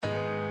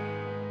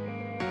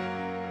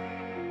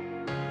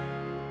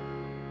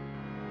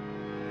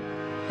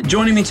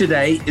Joining me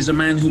today is a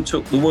man who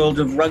took the world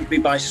of rugby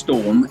by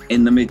storm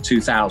in the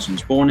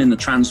mid-2000s. Born in the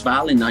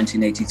Transvaal in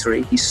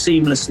 1983, he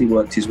seamlessly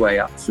worked his way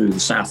up through the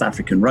South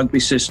African rugby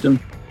system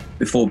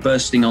before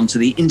bursting onto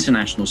the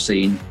international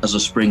scene as a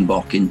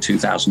Springbok in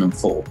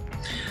 2004.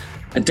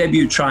 A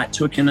debut try at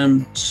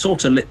Twickenham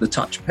sort of lit the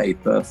touch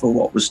paper for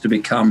what was to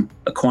become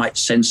a quite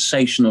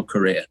sensational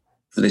career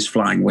for this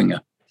flying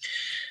winger.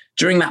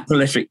 During that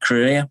prolific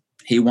career,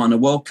 he won a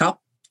World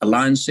Cup, a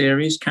Lions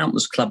Series,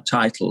 countless club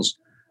titles,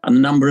 and a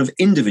number of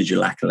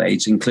individual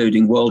accolades,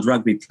 including World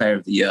Rugby Player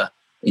of the Year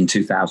in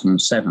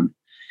 2007.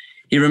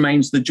 He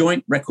remains the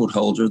joint record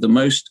holder of the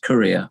most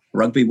career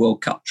Rugby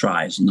World Cup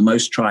tries and the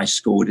most tries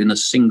scored in a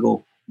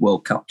single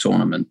World Cup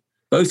tournament,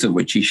 both of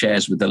which he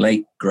shares with the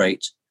late,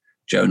 great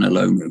Jonah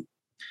Lomu.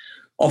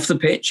 Off the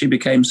pitch, he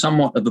became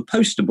somewhat of a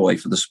poster boy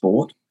for the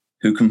sport.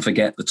 Who can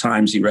forget the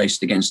times he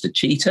raced against a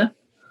cheetah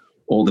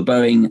or the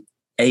Boeing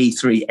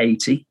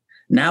A380?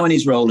 Now in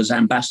his role as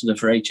ambassador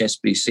for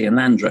HSBC and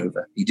Land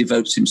Rover, he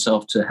devotes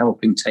himself to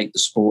helping take the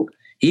sport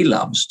he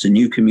loves to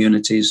new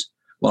communities,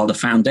 while the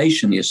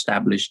foundation he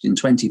established in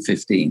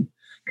 2015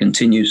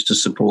 continues to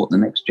support the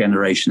next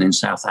generation in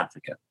South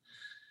Africa.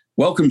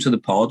 Welcome to the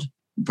pod,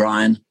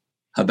 Bryan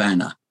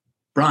Habana.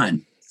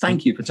 Bryan,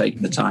 thank you for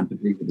taking the time to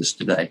be with us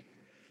today.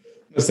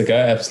 Mr. Coe,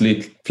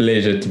 absolute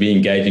pleasure to be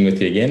engaging with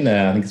you again.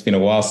 I think it's been a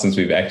while since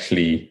we've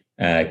actually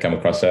come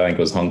across, I think it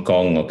was Hong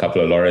Kong or a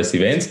couple of Laureus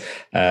events.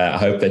 I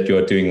hope that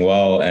you're doing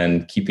well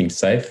and keeping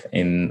safe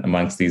in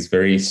amongst these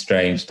very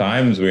strange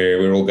times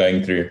we're all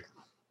going through.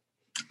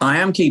 I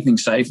am keeping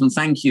safe, and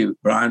thank you,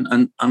 Bryan.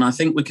 And I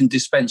think we can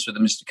dispense with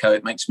the Mr. Coe.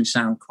 It makes me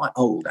sound quite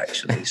old,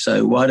 actually.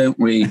 So why don't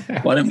we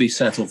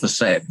settle for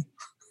Seb?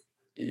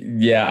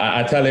 Yeah,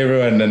 I tell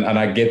everyone, and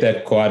I get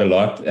that quite a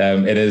lot.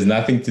 It has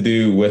nothing to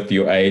do with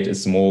your age.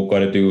 It's more got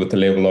to do with the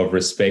level of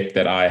respect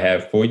that I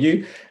have for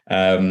you.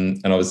 And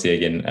obviously,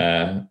 again,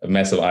 a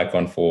massive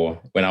icon for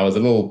when I was a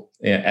little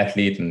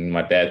athlete, and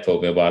my dad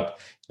told me about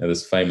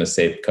this famous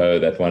Seb Coe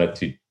that wanted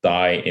to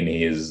die in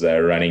his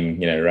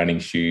running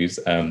shoes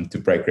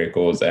to break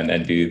records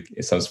and do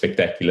some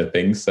spectacular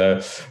things. So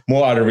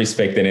more out of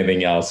respect than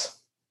anything else.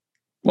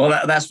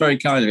 Well, that's very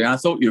kind of you. I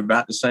thought you were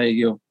about to say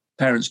your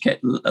parents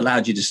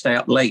allowed you to stay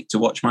up late to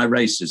watch my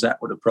races. That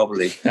would have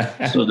probably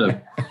sort of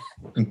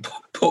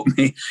put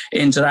me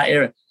into that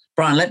era.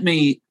 Bryan, let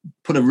me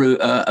put a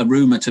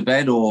rumour to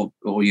bed, or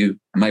you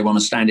may want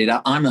to stand it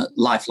up. I'm a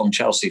lifelong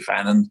Chelsea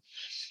fan, and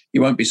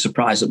you won't be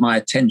surprised that my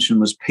attention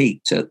was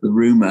piqued at the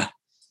rumour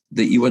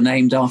that you were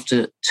named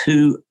after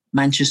two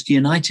Manchester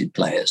United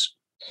players.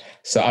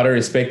 So out of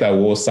respect, I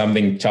wore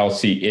something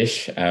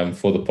Chelsea-ish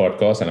for the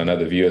podcast, and I know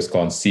the viewers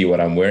can't see what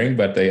I'm wearing,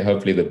 but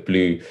hopefully the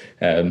blue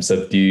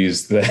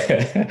subdues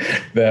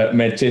the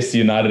Manchester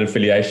United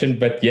affiliation.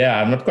 But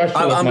yeah, I'm not quite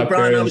sure.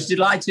 Bryan, I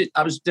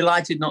was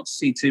delighted not to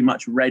see too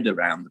much red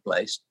around the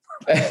place.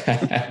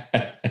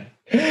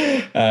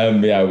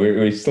 Yeah,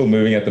 we're still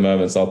moving at the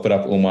moment, so I'll put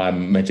up all my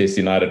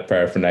Manchester United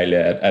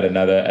paraphernalia at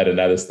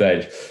another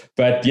stage.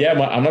 But yeah,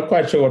 I'm not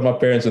quite sure what my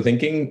parents were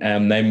thinking,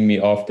 naming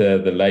me after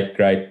the late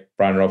great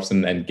Brian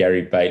Robson and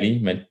Gary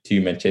Bailey,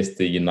 two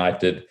Manchester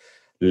United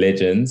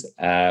legends.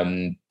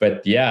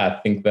 But yeah,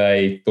 I think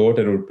they thought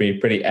it would be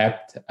pretty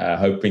apt,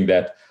 hoping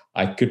that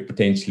I could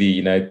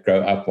potentially,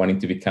 grow up wanting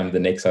to become the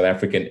next South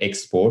African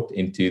export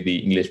into the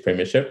English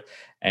Premiership.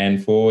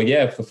 And for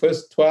the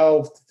first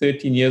 12 to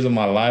 13 years of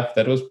my life,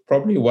 that was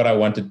probably what I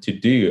wanted to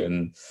do.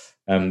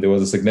 And there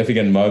was a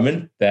significant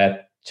moment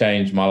that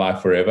changed my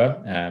life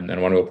forever, and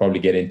one we'll probably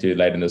get into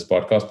later in this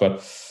podcast.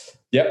 But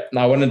yep,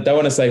 I don't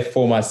want to say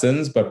for my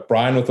sins, but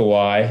Bryan with a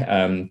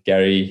Y,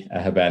 Gary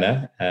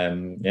Habana.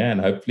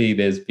 And hopefully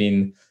there's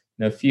been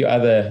a few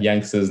other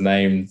youngsters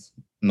named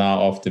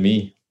now after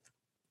me.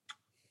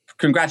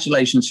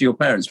 Congratulations to your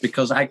parents,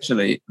 because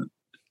actually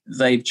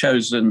they've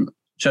chosen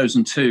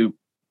two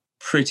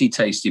pretty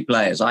tasty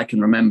players. I can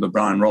remember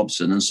Brian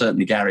Robson and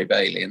certainly Gary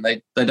Bailey, and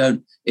they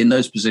don't, in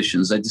those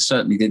positions, they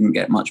certainly didn't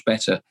get much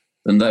better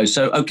than those.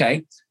 So,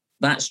 okay,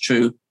 that's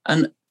true.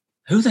 And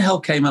who the hell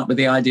came up with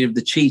the idea of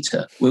the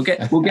cheetah? We'll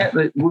get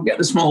the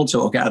small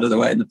talk out of the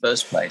way in the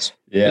first place.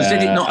 Yeah.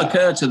 Did it not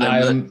occur to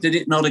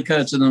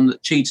them that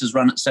cheetahs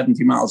run at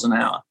 70 miles an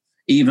hour,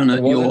 even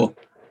at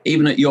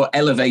your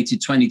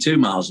elevated 22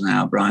 miles an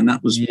hour, Bryan?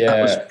 That was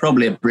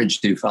probably a bridge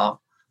too far.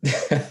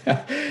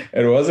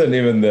 It wasn't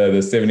even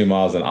the 70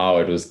 miles an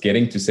hour. It was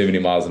getting to 70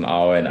 miles an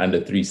hour in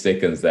under 3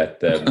 seconds that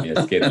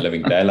scared the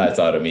living daylights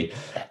out of me.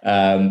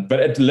 But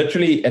it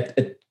literally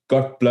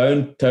got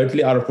blown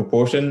totally out of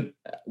proportion.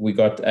 We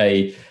got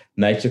a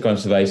nature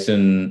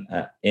conservation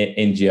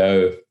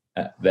NGO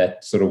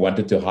that sort of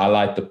wanted to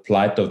highlight the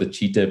plight of the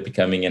cheetah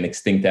becoming an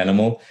extinct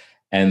animal.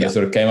 And they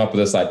sort of came up with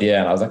this idea.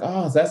 And I was like,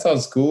 oh, that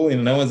sounds cool.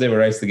 No one's ever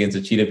raced against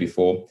a cheetah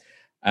before.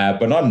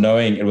 But not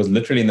knowing, it was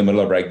literally in the middle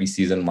of rugby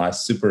season. My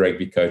Super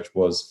Rugby coach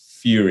was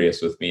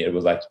furious with me. It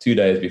was like 2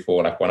 days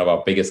before one of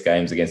our biggest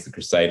games against the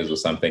Crusaders or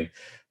something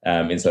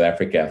in South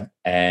Africa.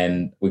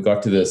 And we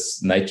got to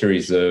this nature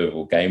reserve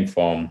or game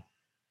farm.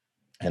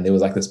 And there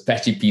was like this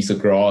patchy piece of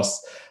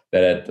grass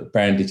that had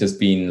apparently just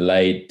been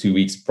laid 2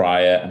 weeks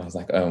prior. And I was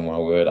like, oh my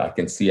word, I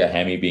can see a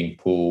hammy being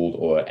pulled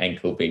or an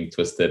ankle being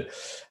twisted.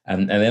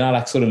 And then I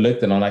like sort of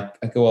looked and I'm like,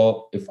 okay,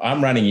 well, if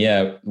I'm running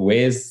here,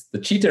 where's the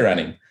cheetah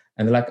running?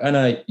 And they're like, oh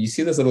no, you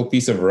see this little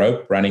piece of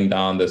rope running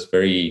down this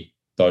very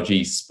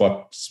dodgy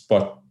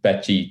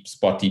patchy,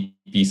 spotty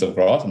piece of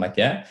grass? I'm like,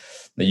 yeah.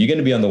 Now you're going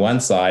to be on the one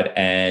side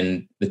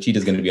and the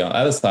cheetah's going to be on the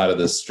other side of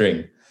the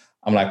string.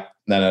 I'm like,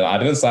 no, I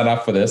didn't sign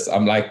up for this.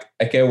 I'm like,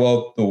 okay,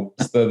 well,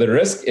 so the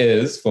risk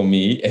is for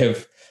me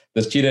if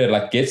this cheetah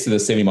like gets to the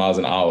 70 miles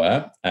an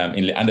hour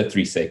in under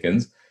 3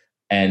 seconds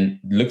and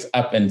looks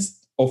up and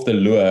off the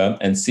lure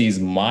and sees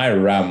my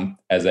rump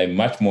as a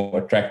much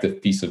more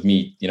attractive piece of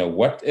meat,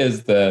 what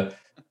is the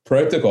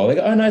protocol? They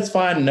go, oh no, it's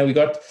fine. No, we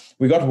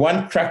got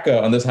one tracker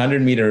on this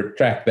 100-meter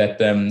track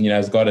that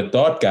has got a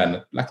dart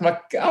gun. Like,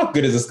 how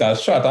good is this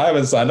guy's shot? I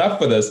haven't signed up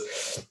for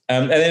this.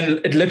 And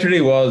then it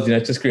literally was,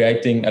 just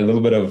creating a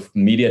little bit of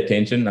media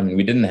attention. I mean,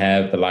 we didn't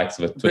have the likes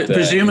of a Twitter, but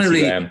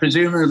presumably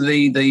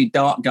Instagram. The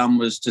dart gun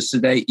was to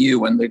sedate you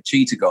when the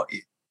cheetah got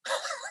you.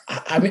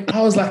 I mean,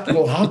 I was like,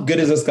 well, how good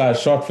is this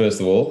guy's shot, first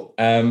of all?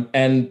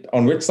 And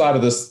on which side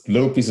of this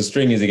little piece of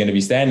string is he going to be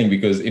standing?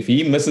 Because if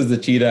he misses the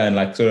cheetah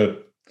and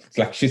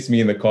shoots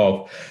me in the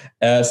calf.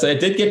 So it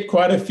did get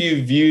quite a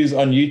few views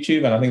on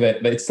YouTube, and I think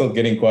that it's still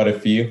getting quite a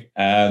few.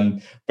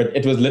 But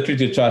it was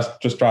literally to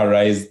just try to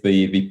raise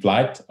the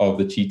plight of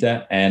the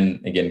cheetah, and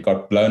again,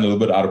 got blown a little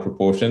bit out of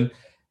proportion.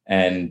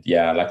 And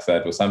yeah, like I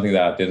said, it was something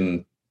that I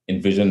didn't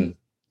envision.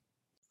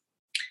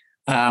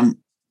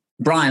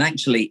 Brian,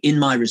 actually, in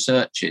my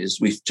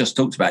researches, we've just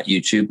talked about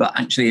YouTube, but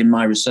actually in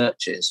my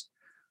researches,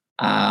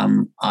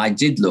 I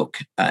did look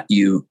at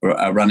you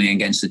running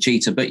against the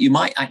cheetah, but you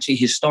might actually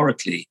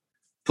historically,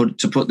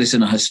 to put this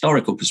in a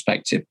historical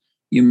perspective,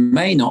 you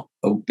may not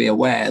be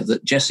aware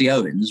that Jesse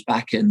Owens,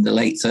 back in the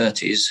late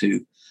 30s, who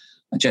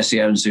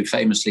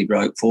famously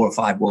broke 4 or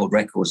 5 world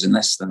records in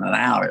less than an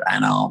hour at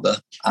Ann Arbor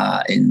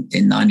in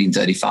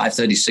 1935,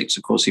 36,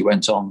 of course, he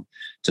went on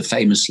to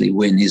famously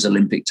win his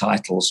Olympic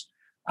titles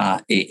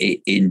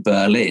in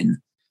Berlin.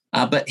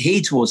 But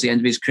he, towards the end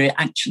of his career,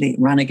 actually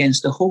ran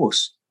against a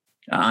horse.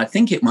 I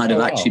think it might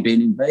have actually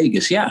been in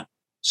Vegas. Yeah.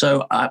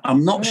 So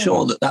I'm not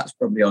sure that that's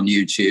probably on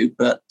YouTube,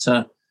 but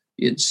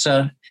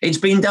it's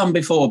been done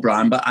before,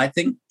 Brian. But I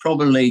think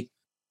probably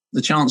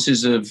the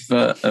chances of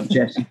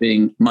Jesse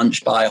being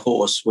munched by a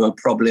horse were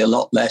probably a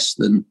lot less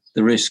than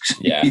the risks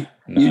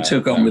you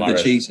took on with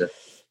the cheetah.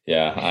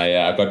 Yeah,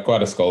 I got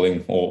quite a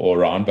scolding all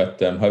around,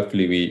 but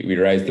hopefully we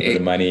raised a bit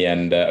of money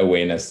and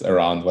awareness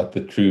around what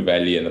the true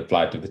value and the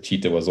plight of the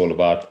cheetah was all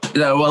about.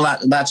 Well,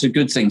 that's a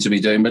good thing to be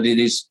doing, but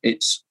it's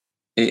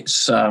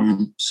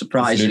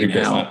surprising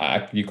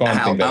how you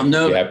can't think that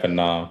would happen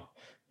now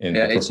in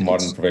the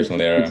modern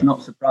professional era. It's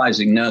not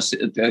surprising.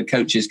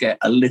 Coaches get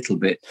a little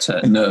bit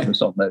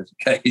nervous on those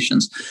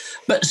occasions.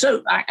 But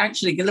so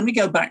actually, let me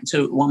go back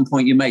to one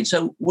point you made.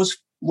 So was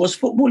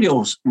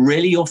football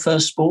really your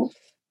first sport?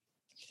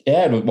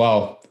 Yeah,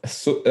 well,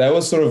 so that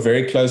was sort of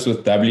very close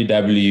with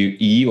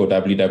WWE or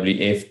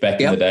WWF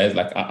back in the days.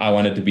 Like I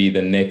wanted to be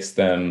the next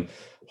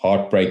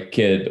Heartbreak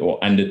Kid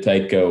or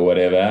Undertaker or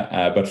whatever.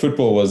 But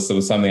football was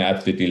something I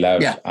absolutely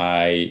loved.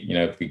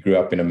 Yeah. We grew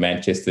up in a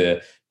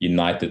Manchester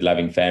United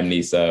loving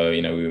family. So,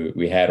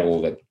 we had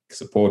all the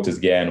supporters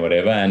gear and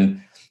whatever. And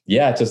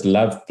yeah, I just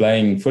loved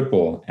playing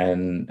football.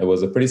 And it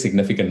was a pretty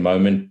significant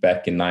moment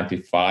back in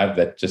 95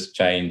 that just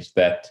changed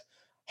that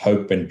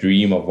hope and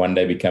dream of one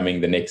day becoming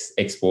the next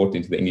export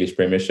into the English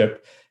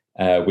Premiership,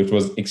 which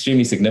was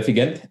extremely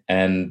significant.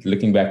 And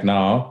looking back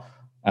now,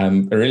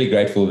 I'm really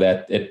grateful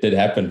that it did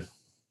happen.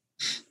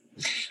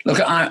 Look,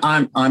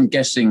 I'm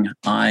guessing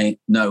I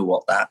know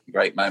what that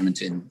great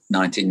moment in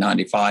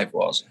 1995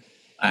 was,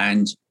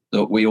 and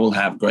that we all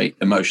have great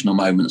emotional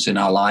moments in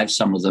our lives.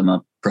 Some of them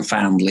are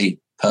profoundly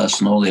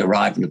personal, the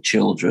arrival of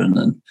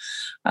children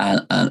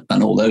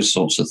and all those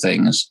sorts of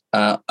things,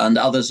 and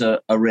others are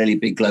really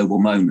big global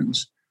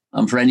moments.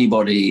 And for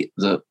anybody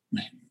that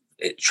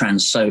it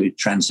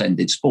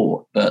transcended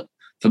sport, but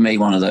for me,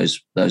 one of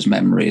those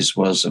memories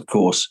was, of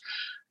course,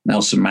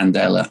 Nelson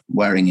Mandela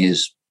wearing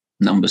his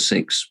number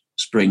 6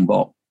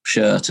 Springbok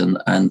shirt and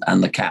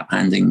the cap,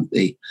 handing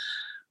the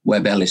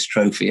Webb Ellis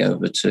Trophy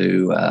over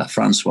to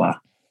Francois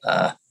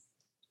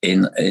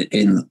in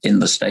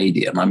the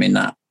stadium. I mean,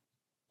 that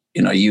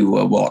you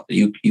were what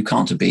you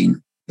can't have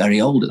been very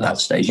old at that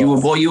stage. You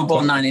were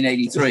born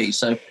 1983,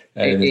 so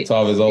 12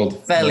 years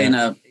old.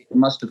 It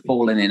must have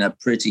fallen in a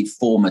pretty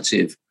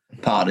formative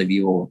part of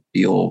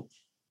your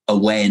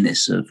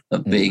awareness of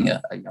being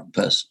a young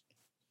person.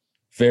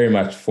 Very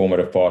much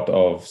formative part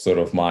of sort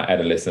of my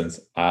adolescence.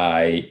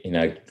 I,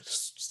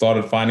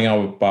 started finding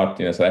out about,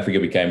 South Africa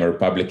became a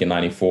republic in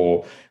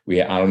 94.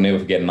 I'll never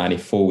forget in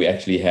 94, we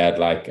actually had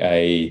like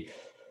a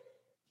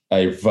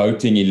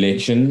voting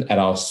election at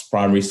our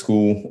primary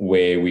school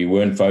where we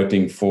weren't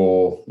voting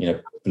for,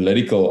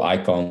 political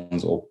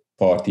icons or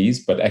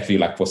parties, but actually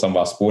like for some of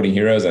our sporting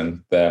heroes,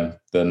 and the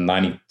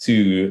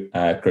 92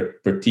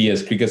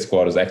 Proteas cricket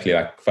squad was actually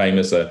like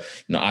famous.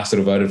 I sort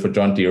of voted for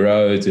Jonty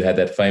Rhodes, who had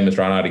that famous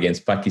run out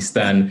against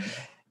Pakistan.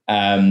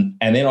 And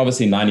then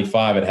obviously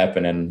 95 had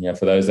happened. And,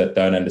 for those that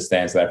don't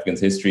understand South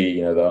African's history,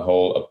 the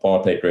whole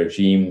apartheid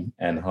regime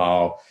and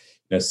how,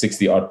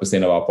 60 odd %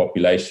 of our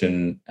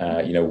population,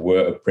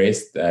 were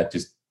oppressed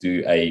just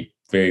to a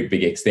very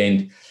big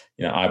extent.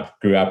 I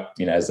grew up,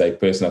 as a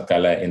person of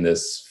color in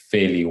this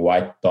fairly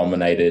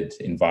white-dominated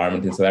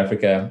environment in South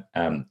Africa.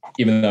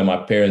 Even though my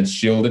parents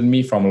shielded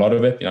me from a lot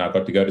of it, I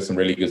got to go to some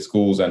really good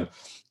schools and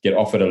get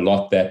offered a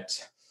lot that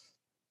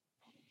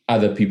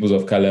other peoples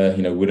of color,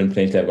 wouldn't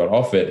potentially have got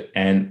offered.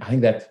 And I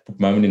think that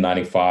moment in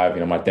 95,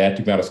 my dad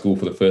took me out of school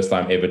for the first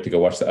time ever to go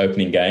watch the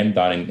opening game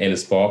down in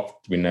Ellis Park.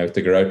 We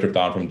took a road trip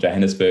down from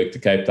Johannesburg to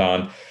Cape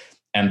Town,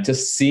 and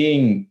just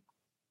seeing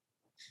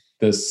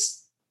this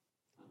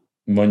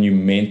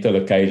monumental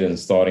occasion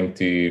starting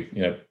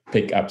to,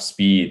 pick up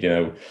speed,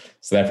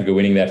 South Africa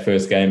winning that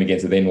first game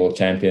against the then world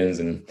champions.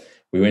 And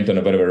we went on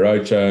a bit of a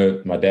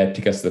roadshow. My dad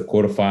took us to the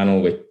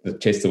quarterfinal with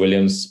Chester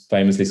Williams,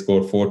 famously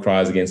scored 4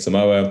 tries against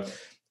Samoa.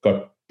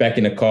 Got back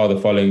in a car the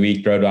following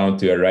week, drove down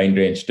to a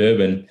rain-drenched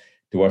Durban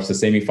to watch the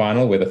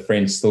semi-final, where the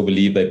French still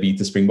believe they beat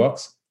the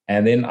Springboks.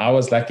 And then I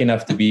was lucky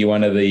enough to be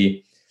one of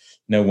the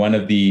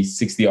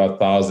 60-odd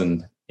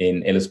thousand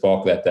in Ellis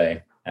Park that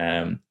day,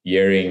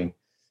 hearing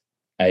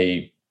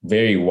a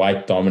very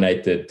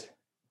white-dominated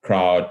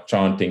crowd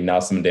chanting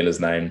Nelson Mandela's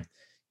name.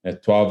 A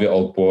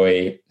 12-year-old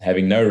boy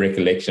having no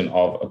recollection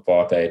of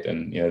apartheid,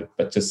 and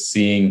but just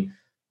seeing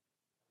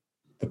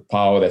the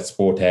power that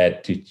sport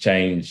had to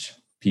change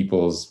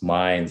people's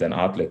minds and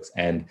outlooks.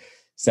 And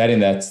sat in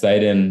that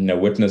stadium,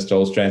 witnessed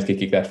Joel Stransky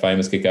kick that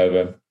famous kick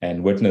over,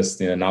 and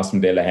witnessed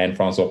Nelson Mandela hand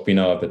Francois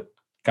Pienaar the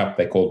cup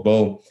they called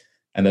Bill,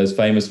 and those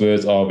famous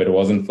words of, it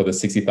wasn't for the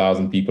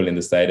 60,000 people in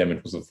the stadium,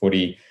 it was for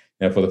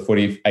the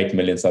 48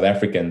 million South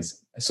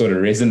Africans, sort of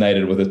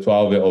resonated with a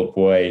 12-year-old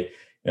boy,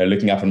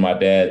 looking up at my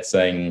dad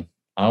saying,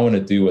 I want to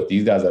do what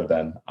these guys have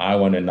done. I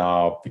want to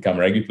now become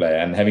a rugby player.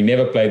 And having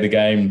never played the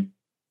game,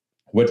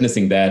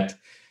 witnessing that,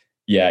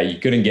 you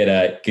couldn't get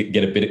a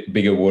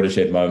bigger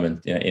watershed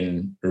moment,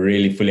 in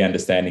really fully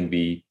understanding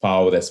the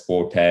power that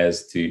sport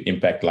has to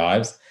impact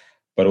lives,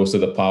 but also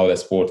the power that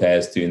sport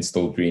has to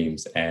instill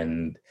dreams.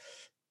 And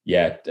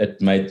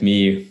it made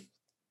me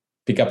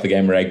pick up the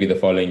game of rugby the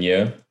following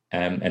year.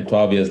 And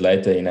 12 years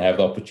later, have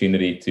the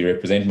opportunity to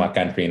represent my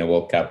country in a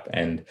World Cup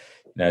and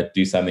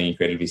do something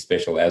incredibly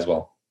special as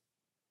well.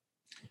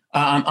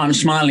 I'm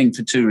smiling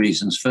for 2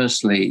 reasons.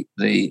 Firstly,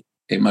 the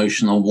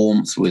emotional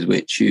warmth with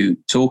which you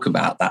talk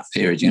about that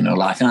period in your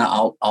life, and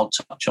I'll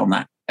touch on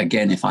that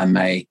again, if I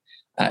may,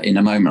 in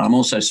a moment. I'm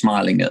also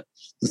smiling at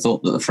the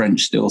thought that the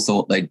French still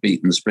thought they'd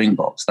beaten the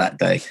Springboks that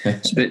day.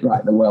 It's a bit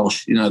like the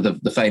Welsh,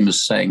 the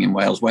famous saying in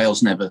Wales: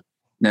 Wales never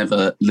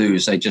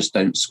lose, they just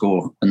don't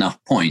score enough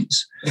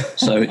points.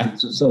 So,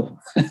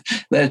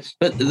 but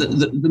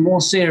the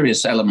more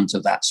serious element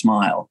of that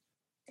smile,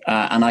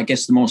 and I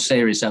guess the more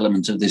serious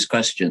element of this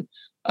question,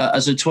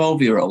 as a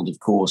 12-year-old, of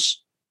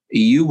course,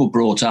 you were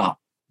brought up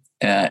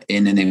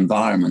in an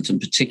environment,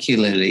 and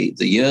particularly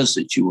the years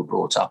that you were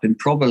brought up in,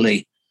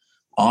 probably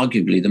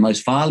arguably the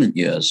most violent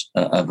years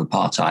of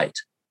apartheid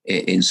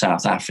in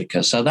South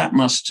Africa. So that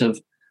must have,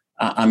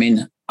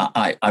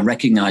 I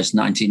recognize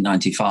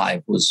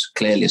 1995 was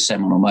clearly a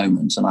seminal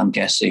moment, and I'm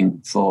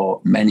guessing for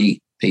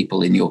many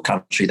people in your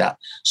country that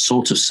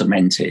sort of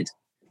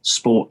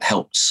sport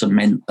helped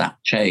cement that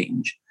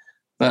change.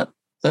 But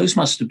those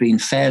must have been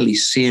fairly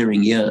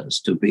searing years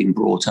to have been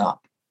brought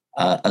up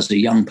as a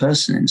young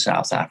person in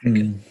South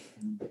Africa.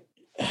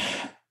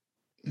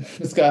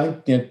 This guy,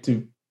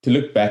 to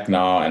look back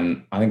now,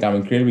 and I think I'm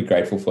incredibly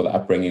grateful for the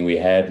upbringing we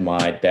had.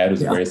 My dad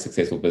was a very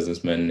successful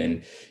businessman,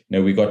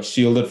 and we got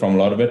shielded from a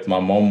lot of it. My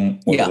mom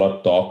was a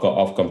lot darker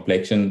of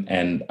complexion,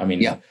 and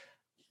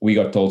we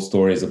got told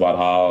stories about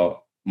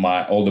how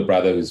my older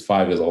brother, who's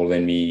 5 years older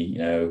than me,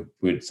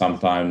 would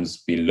sometimes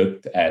be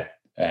looked at,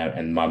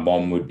 and my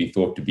mom would be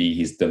thought to be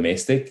his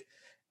domestic.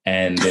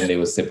 And then there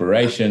was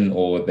separation,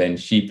 or then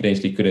she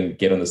potentially couldn't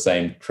get on the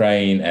same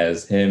train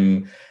as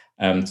him.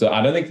 So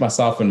I don't think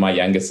myself and my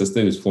younger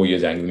sister, who's 4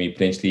 years younger than me,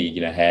 potentially,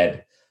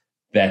 had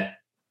that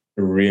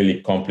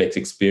really complex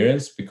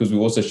experience, because we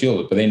were also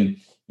shielded. But then,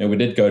 we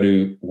did go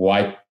to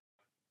white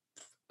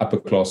upper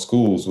class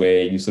schools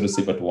where you sort of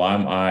say, but why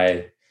am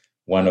I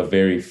one of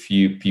very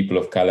few people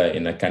of color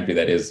in a country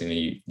that is,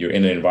 you're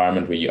in an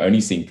environment where you're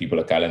only seeing people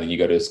of color, and then you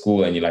go to a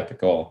school and you're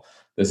like, oh,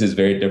 this is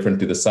very different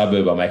to the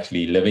suburb I'm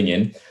actually living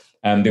in.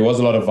 There was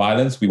a lot of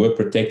violence. We were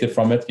protected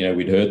from it.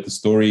 We'd heard the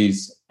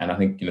stories. And I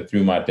think,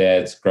 through my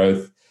dad's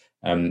growth,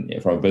 from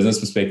a business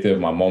perspective,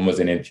 my mom was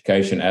in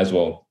education as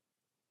well.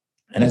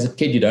 And as a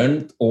kid, you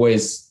don't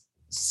always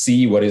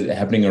see what is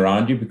happening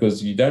around you,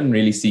 because you don't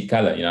really see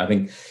color. I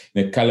think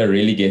color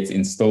really gets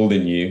instilled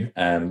in you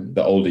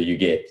the older you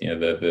get.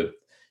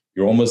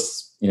 You're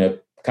almost,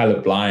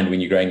 color blind when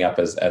you're growing up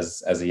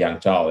as a young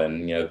child.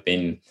 And,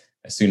 then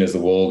as soon as the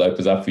world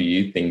opens up for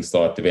you, things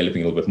start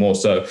developing a little bit more.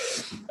 So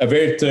a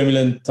very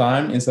turbulent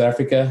time in South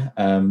Africa,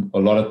 a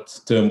lot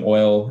of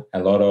turmoil, a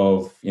lot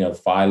of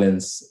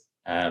violence,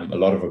 a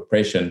lot of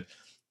oppression.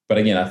 But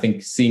again, I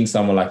think seeing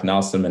someone like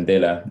Nelson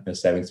Mandela,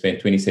 having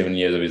spent 27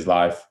 years of his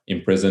life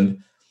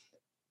imprisoned,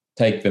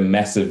 take the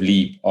massive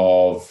leap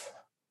of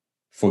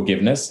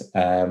forgiveness,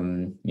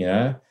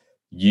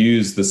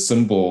 use the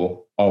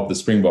symbol of the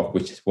Springbok,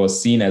 which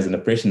was seen as an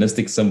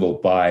oppressionistic symbol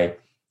by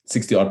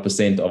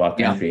 60% of our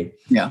country,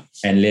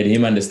 and let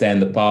him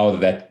understand the power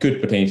that could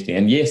potentially.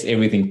 And yes,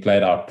 everything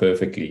played out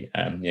perfectly.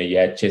 You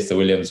had Chester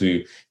Williams,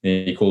 who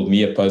he called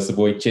me a poster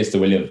boy. Chester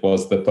Williams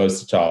was the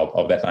poster child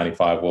of that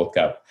 95 World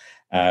Cup.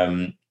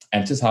 And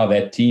just how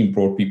that team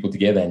brought people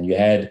together. And you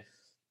had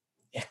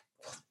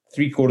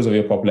 3/4 of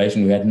your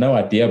population who had no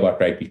idea about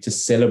rugby,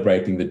 just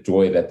celebrating the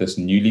joy that this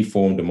newly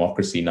formed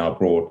democracy now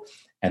brought,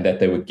 and that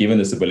they were given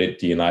this ability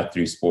to unite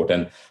through sport.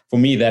 And for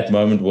me, that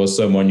moment was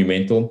so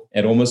monumental.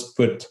 It almost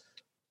put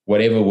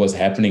whatever was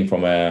happening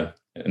from an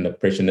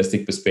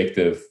oppressionistic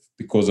perspective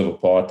because of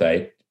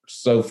apartheid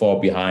so far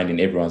behind in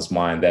everyone's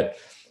mind that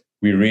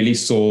we really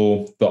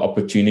saw the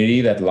opportunity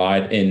that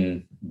lied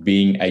in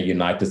being a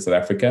united South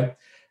Africa.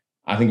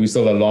 I think we're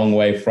still a long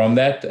way from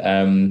that,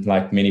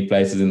 like many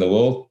places in the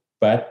world,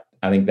 but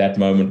I think that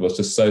moment was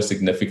just so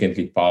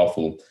significantly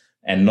powerful,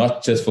 and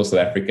not just for South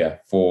Africa,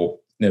 for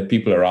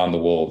people around the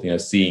world,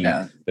 seeing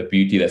the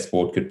beauty that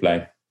sport could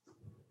play.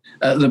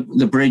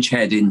 The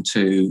bridgehead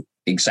into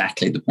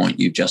exactly the point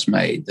you just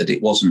made, that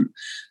it wasn't,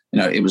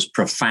 it was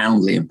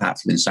profoundly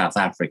impactful in South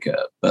Africa,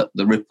 but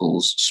the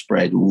ripples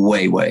spread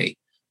way, way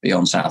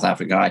beyond South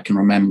Africa. I can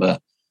remember,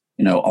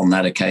 on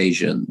that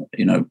occasion,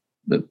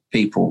 the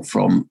people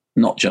from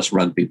not just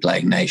rugby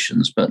playing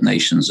nations, but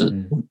nations that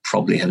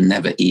probably have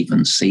never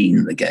even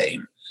seen the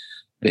game,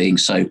 being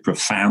so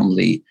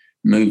profoundly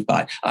moved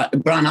by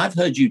it. Brian, I've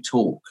heard you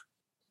talk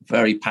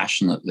very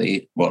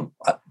passionately. Well,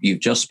 you've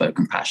just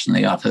spoken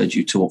passionately. I've heard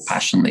you talk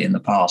passionately in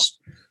the past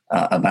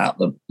about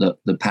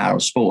the power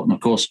of sport. And of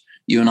course,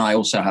 you and I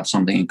also have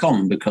something in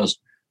common, because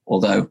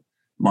although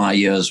my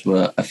years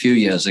were a few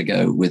years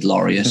ago with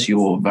Laureus,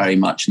 you're very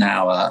much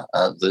now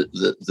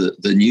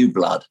the new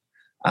blood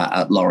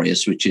at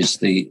Laureus, which is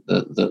the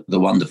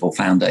wonderful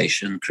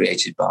foundation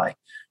created by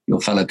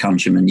your fellow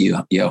countryman,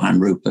 Johan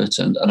Rupert,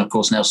 and of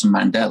course, Nelson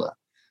Mandela,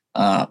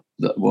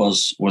 that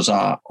was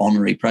our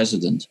honorary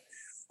president.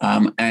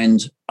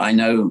 And I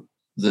know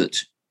that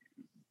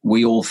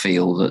we all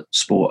feel that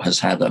sport has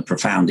had a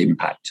profound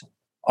impact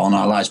on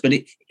our lives,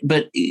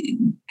 but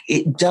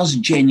it does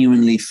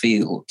genuinely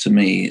feel to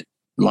me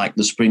like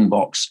the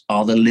Springboks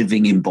are the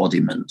living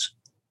embodiment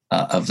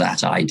of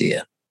that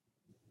idea.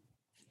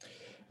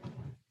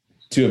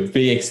 To a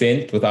big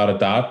extent, without a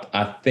doubt.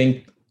 I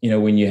think,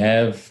 when you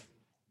have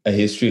a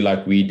history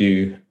like we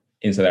do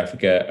in South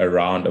Africa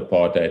around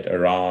apartheid,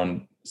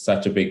 around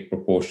such a big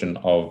proportion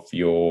of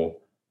your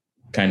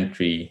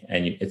country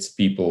and its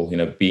people,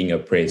 being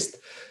oppressed,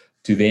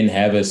 to then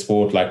have a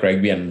sport like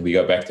rugby, and we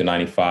go back to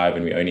 95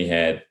 and we only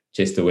had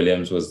Chester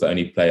Williams was the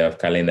only player of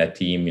colour in that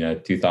team.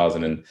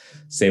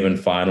 2007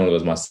 final, it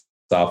was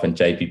myself and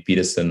JP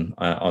Peterson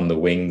on the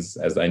wings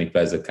as the only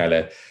players of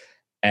colour.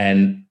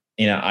 And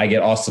I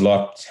get asked a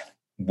lot,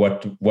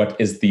 what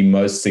is the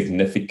most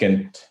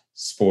significant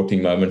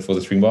sporting moment for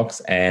the Springboks?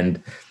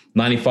 And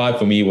 95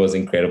 for me was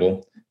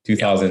incredible.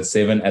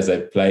 2007 as a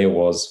player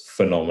was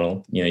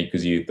phenomenal,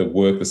 because the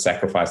work, the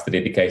sacrifice, the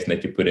dedication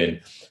that you put in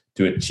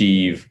to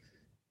achieve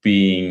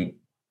being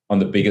on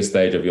the biggest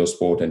stage of your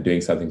sport and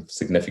doing something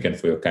significant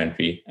for your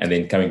country, and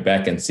then coming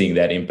back and seeing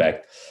that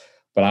impact.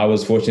 But I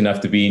was fortunate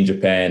enough to be in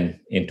Japan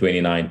in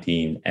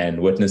 2019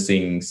 and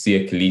witnessing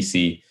Siya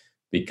Kolisi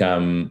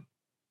become,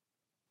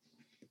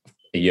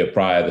 a year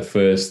prior, the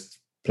first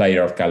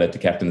player of colour to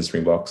captain the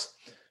Springboks,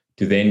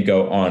 to then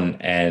go on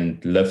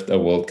and lift a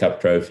World Cup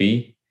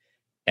trophy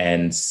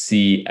and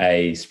see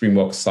a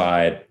Springbok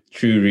side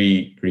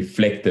truly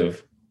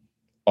reflective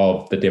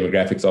of the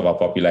demographics of our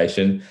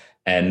population,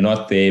 and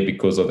not there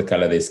because of the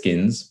colour of their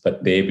skins,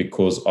 but there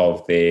because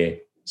of their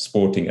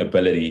sporting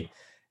ability.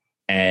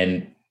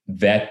 And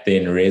that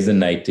then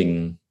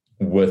resonating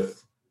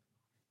with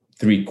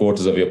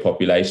 3/4 of your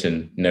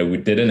population. We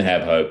didn't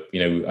have hope.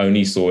 We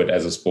only saw it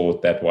as a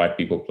sport that white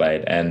people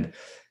played. And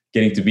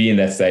getting to be in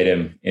that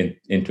stadium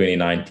in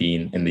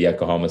 2019, in the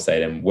Yokohama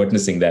Stadium,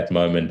 witnessing that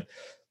moment,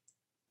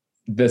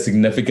 the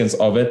significance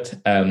of it,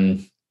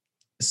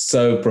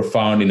 so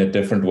profound in a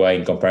different way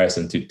in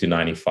comparison to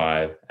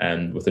 95,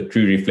 and with a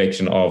true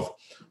reflection of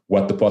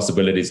what the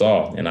possibilities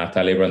are. And I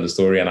tell everyone the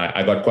story, and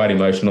I got quite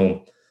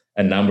emotional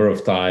a number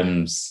of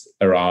times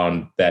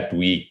around that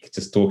week,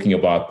 just talking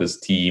about this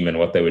team and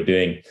what they were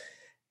doing.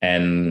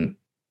 And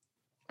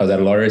I was at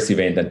a Laureus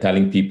event and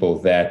telling people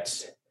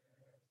that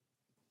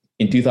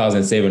in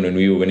 2007, when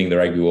we were winning the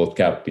Rugby World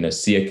Cup,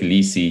 Siya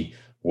Kolisi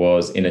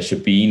was in a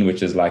shebeen,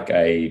 which is like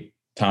a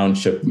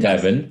township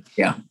tavern.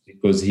 Yeah.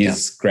 Because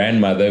his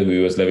grandmother, who he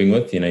was living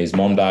with, his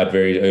mom died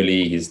very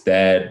early. His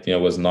dad,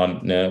 was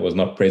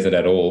not present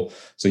at all.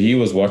 So he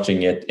was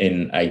watching it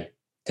in a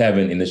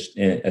tavern in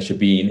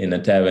Shabeen, in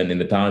a tavern in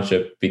the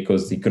township,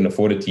 because he couldn't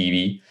afford a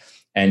TV.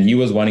 And he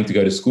was wanting to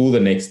go to school the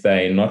next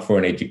day, not for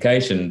an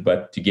education,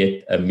 but to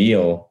get a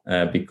meal,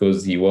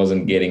 because he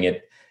wasn't getting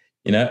it,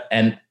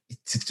 and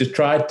to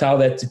try to tell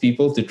that to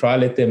people, to try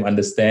let them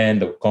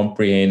understand or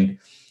comprehend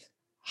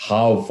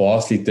how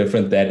vastly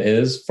different that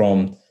is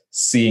from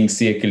seeing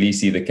Siya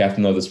Kolisi, the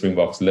captain of the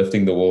Springboks,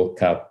 lifting the World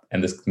Cup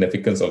and the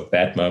significance of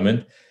that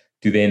moment,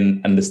 to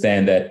then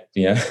understand that,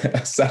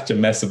 such a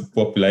massive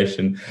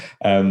population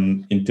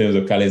in terms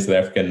of colour in South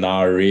Africa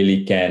now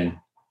really can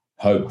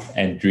hope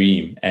and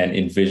dream and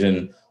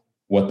envision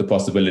what the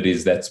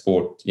possibilities that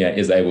sport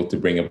is able to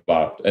bring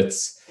about.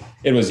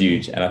 It was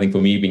huge. And I think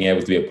for me, being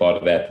able to be a part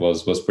of that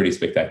was pretty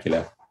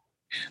spectacular.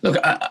 Look,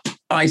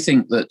 I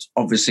think that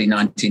obviously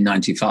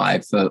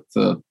 1995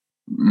 for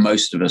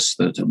most of us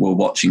that were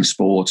watching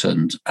sport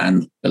and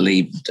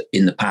believed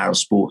in the power of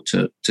sport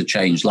to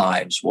change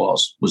lives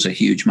was a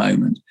huge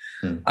moment.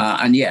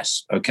 And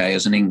yes, okay,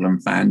 as an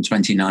England fan,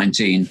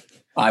 2019,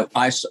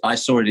 I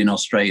saw it in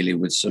Australia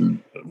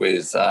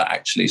with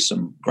actually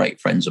some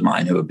great friends of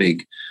mine who are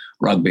big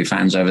rugby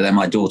fans over there.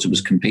 My daughter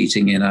was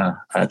competing in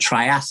a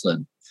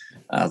triathlon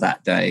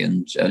that day,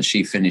 and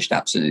she finished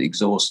absolutely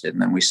exhausted.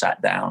 And then we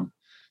sat down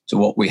to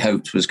what we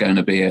hoped was going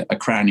to be a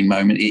crowning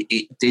moment.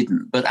 It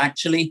didn't, but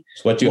actually,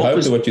 so what you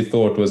hoped or what you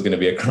thought was going to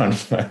be a crowning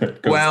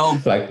moment? Well,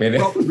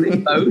 probably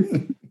both.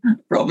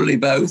 Probably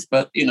both.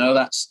 But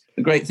that's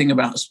the great thing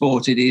about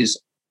sport. It is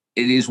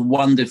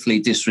wonderfully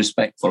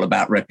disrespectful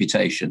about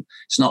reputation.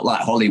 It's not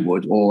like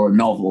Hollywood or a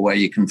novel where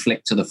you can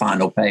flick to the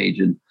final page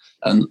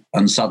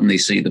and suddenly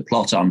see the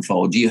plot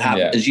unfold. You have,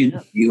 as you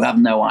know, you have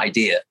no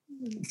idea,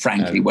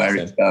 frankly, 100%. Where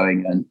it's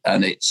going, and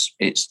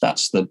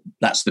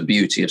that's the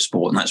beauty of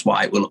sport, and that's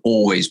why it will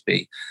always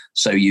be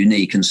so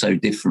unique and so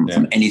different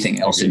from anything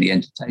else in the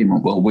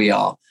entertainment world. We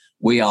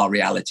are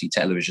reality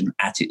television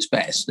at its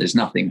best. There's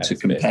nothing to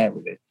compare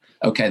with it.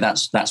 Okay,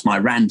 that's my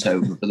rant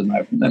over for the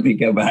moment. Let me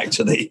go back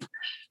to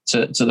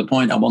the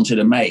point I wanted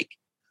to make.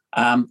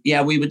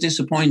 We were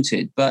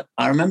disappointed, but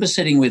I remember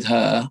sitting with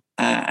her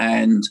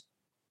and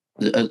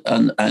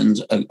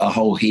a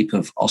whole heap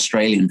of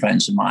Australian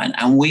friends of mine,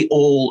 and we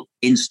all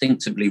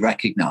instinctively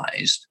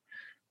recognised.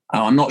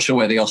 I'm not sure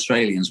where the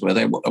Australians were.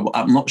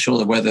 I'm not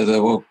sure whether they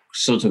were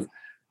sort of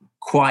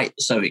quite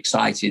so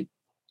excited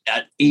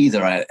at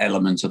either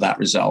element of that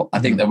result. I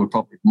think they were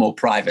probably more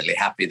privately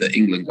happy that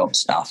England got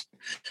stuffed,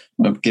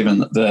 given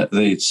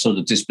the sort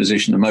of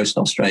disposition of most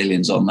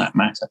Australians on that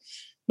matter.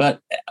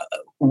 But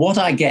what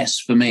I guess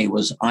for me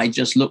was I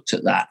just looked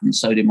at that, and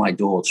so did my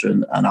daughter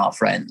and our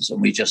friends,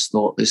 and we just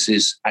thought this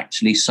is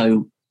actually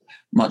so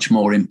much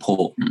more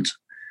important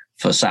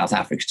for South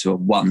Africa to have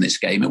won this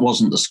game. It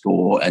wasn't the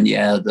score, and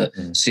the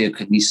Siya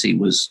Kolisi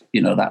was,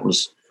 that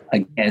was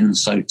again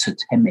so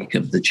totemic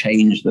of the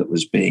change that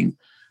was being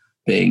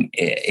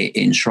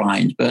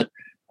enshrined. But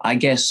I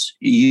guess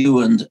you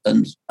and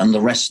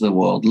the rest of the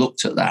world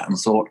looked at that and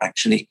thought,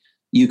 actually,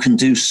 you can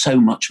do so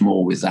much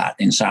more with that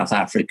in South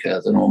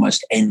Africa than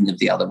almost any of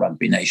the other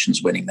rugby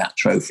nations winning that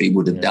trophy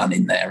would have done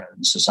in their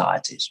own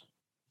societies.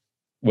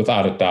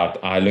 Without a doubt,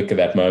 I look at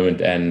that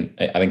moment and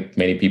I think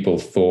many people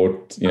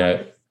thought,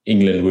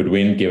 England would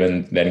win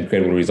given that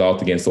incredible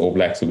result against the All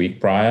Blacks a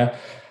week prior.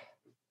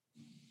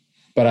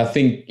 But I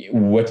think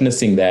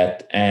witnessing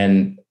that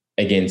and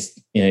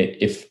against,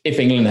 if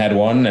England had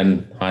won,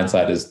 and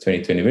hindsight is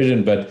 20/20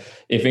 vision, but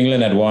if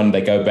England had won,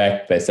 they go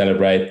back, they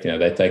celebrate,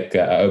 they take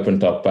an open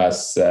top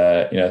bus,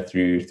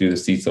 through the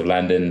streets of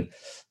London,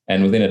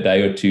 and within a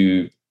day or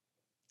two,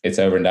 it's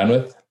over and done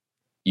with.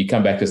 You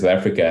come back to South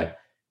Africa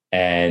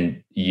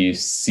and you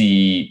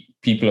see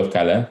people of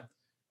color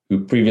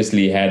who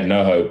previously had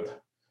no hope,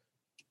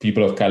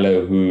 people of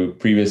color who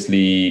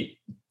previously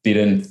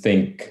didn't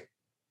think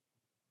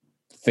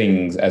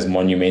things as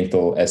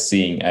monumental as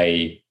seeing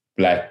a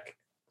Black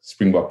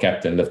Springbok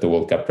captain lift the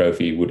World Cup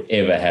trophy would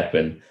ever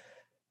happen,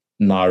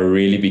 now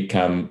really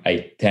become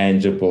a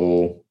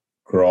tangible,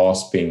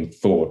 grasping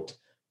thought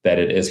that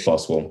it is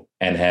possible,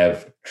 and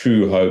have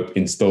true hope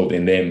instilled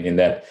in them, in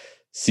that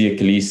Siya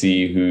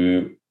Kolisi,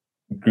 who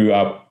grew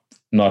up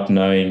not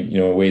knowing,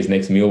 where his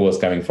next meal was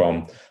coming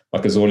from,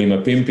 Makazole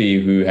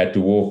Mapimpi, who had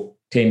to walk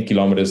 10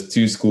 kilometers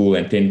to school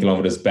and 10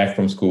 kilometers back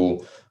from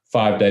school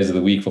 5 days of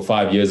the week for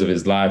 5 years of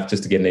his life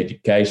just to get an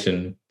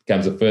education,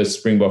 becomes the first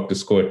Springbok to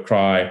score a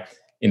try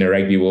in a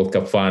Rugby World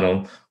Cup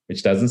final,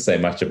 which doesn't say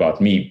much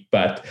about me.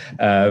 But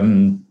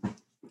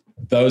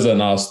those are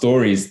now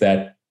stories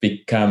that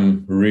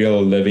become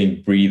real,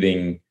 living,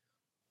 breathing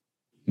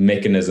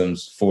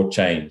mechanisms for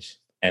change,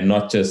 and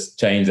not just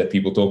change that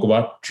people talk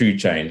about, true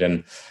change.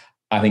 And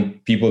I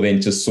think people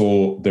then just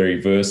saw the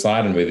reverse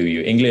side, and whether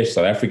you're English,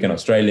 South African,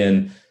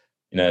 Australian,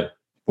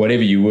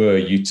 whatever you were,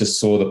 you just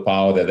saw the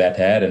power that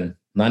had. And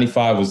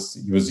 95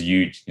 was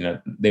huge.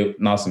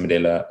 Nelson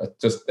Mandela,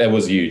 that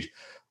was huge.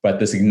 But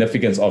the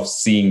significance of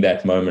seeing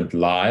that moment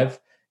live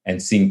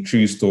and seeing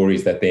true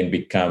stories that then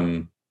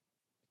become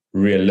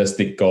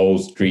realistic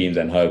goals, dreams,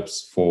 and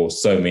hopes for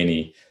so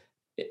many,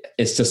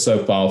 it's just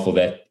so powerful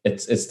that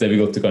it's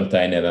difficult to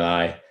contain it.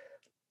 And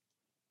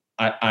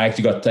I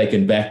actually got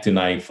taken back to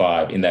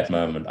 95 in that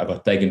moment. I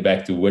got taken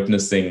back to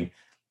witnessing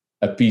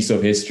a piece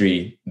of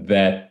history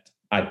that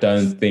I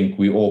don't think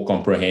we all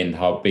comprehend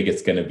how big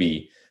it's going to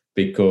be,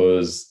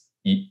 because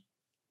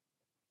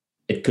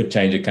it could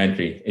change a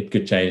country. It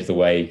could change the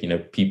way,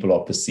 people are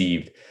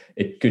perceived.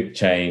 It could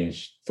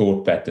change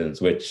thought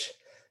patterns, which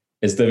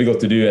is difficult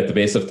to do at the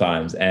best of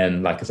times.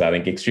 And like I said, I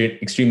think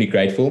extremely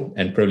grateful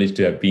and privileged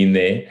to have been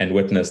there and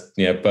witnessed,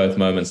 both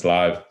moments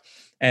live,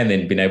 and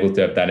then been able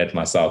to have done it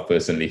myself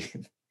personally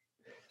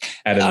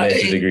at a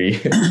lesser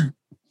degree.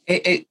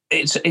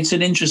 It's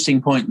an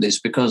interesting point, this,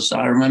 because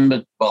I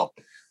remember,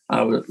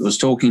 I was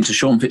talking to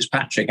Sean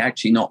Fitzpatrick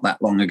actually not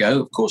that long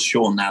ago. Of course,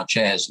 Sean now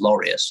chairs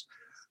Laureus,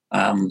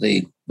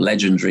 the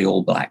legendary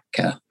All Black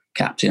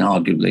captain,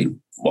 arguably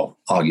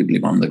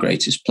one of the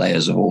greatest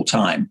players of all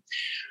time.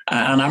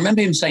 And I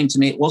remember him saying to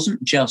me, it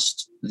wasn't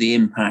just the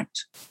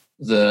impact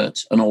that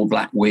an All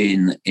Black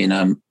win in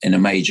a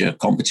major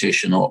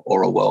competition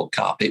or a World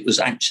Cup. It was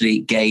actually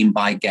game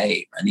by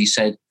game. And he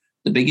said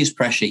the biggest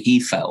pressure he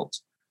felt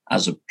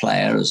as a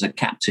player, as a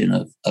captain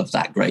of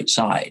that great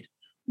side,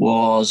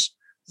 was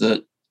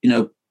that,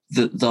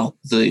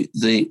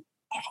 the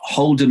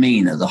whole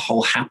demeanor, the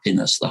whole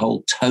happiness, the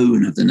whole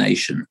tone of the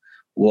nation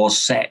was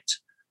set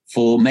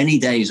for many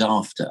days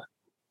after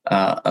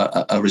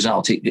a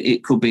result.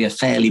 It could be a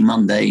fairly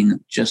mundane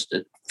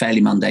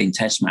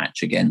test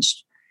match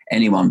against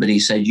anyone, but he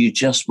said you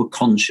just were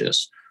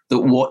conscious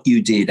that what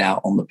you did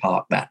out on the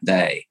park that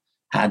day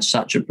had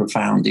such a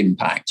profound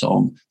impact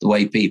on the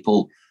way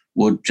people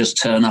would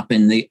just turn up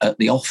at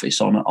the office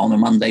on a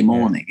Monday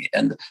morning.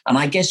 And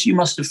I guess you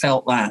must have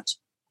felt that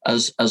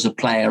as a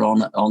player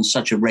on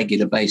such a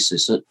regular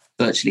basis at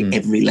virtually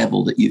every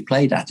level that you've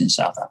played at in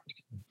South Africa.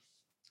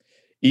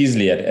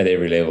 Easily at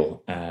every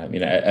level.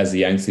 As a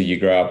youngster, you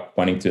grow up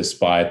wanting to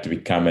aspire to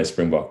become a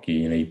Springbok.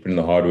 You put in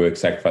the hard work,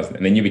 sacrifice,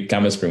 and then you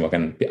become a Springbok.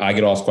 And I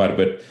get asked quite a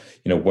bit,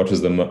 what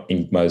was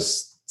the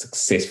most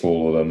successful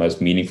or the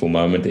most meaningful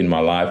moment in my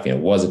life?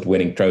 Was it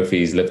winning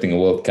trophies, lifting a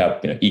World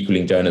Cup,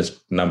 equaling Jonas'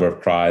 number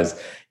of tries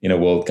in a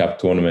World Cup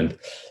tournament?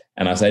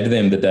 And I say to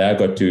them, the day I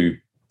got to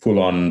pull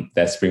on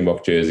that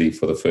Springbok jersey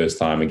for the first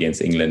time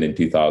against England in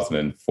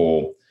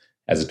 2004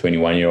 as a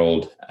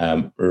 21-year-old,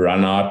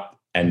 run out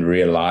and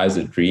realize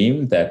a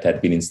dream that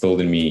had been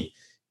instilled in me,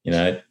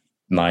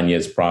 9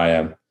 years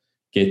prior,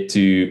 get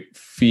to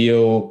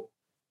feel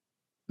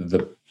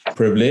the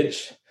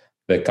privilege,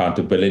 the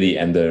accountability,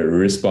 and the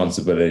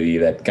responsibility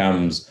that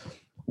comes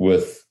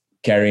with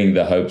carrying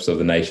the hopes of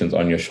the nations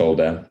on your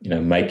shoulder,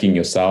 making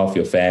yourself,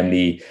 your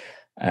family,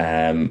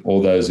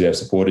 all those who have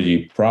supported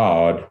you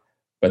proud,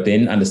 but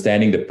then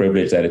understanding the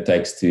privilege that it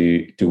takes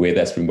to wear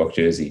that Springbok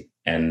jersey.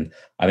 And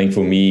I think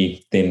for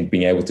me, then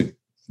being able to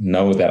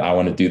know that I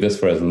want to do this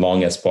for as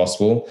long as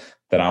possible,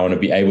 that I want to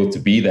be able to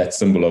be that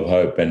symbol of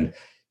hope and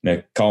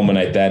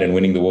culminate that in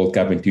winning the World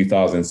Cup in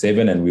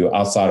 2007. And we were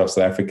outside of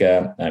South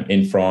Africa,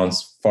 in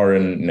France,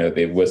 foreign,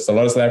 there was a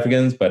lot of South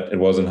Africans, but it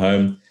wasn't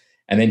home.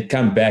 And then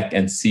come back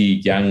and see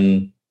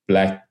young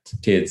Black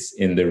kids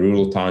in the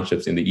rural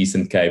townships in the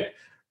Eastern Cape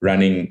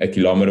running a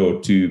kilometer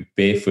or two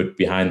barefoot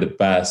behind the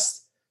bus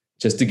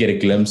just to get a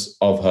glimpse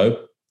of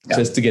hope,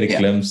 just to get a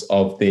glimpse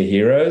of their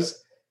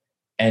heroes.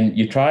 And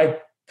you try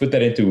put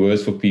that into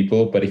words for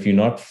people, but if you're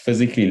not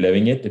physically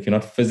living it, if you're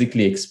not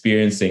physically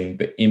experiencing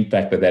the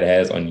impact that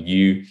has on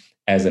you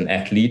as an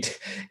athlete,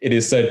 it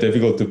is so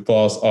difficult to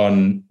pass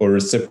on or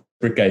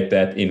reciprocate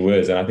that in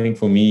words. And I think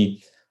for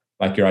me,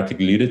 like you rightly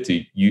alluded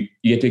to, you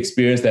get to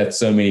experience that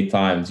so many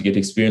times. You get to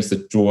experience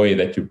the joy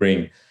that you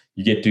bring.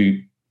 You get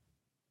to,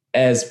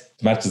 as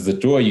much as the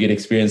joy, you get to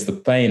experience the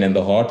pain and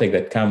the heartache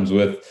that comes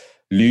with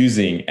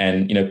losing,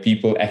 and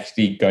people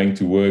actually going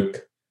to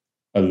work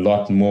a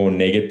lot more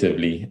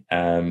negatively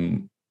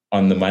on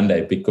the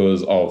Monday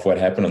because of what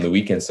happened on the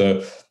weekend.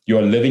 So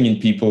you're living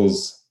in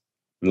people's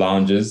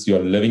lounges, you're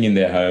living in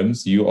their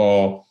homes, you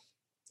are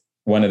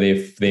one of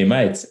their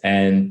mates,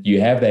 and you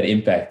have that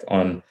impact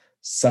on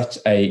such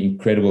an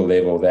incredible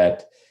level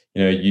that,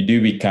 you do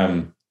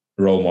become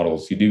role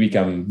models. You do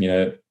become,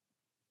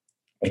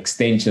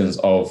 extensions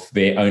of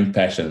their own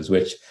passions,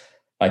 which,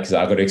 like I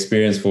said, I got to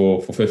experience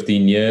for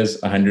 15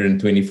 years,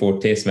 124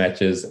 test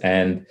matches,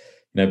 and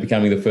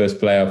becoming the first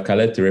player of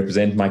color to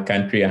represent my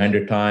country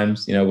 100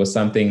 times, was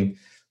something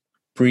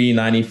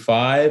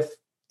pre-95,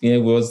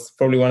 was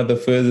probably one of the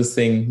furthest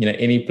thing,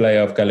 any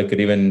player of color could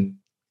even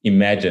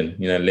imagine,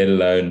 let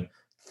alone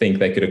think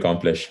they could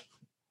accomplish.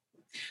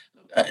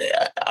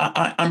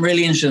 I'm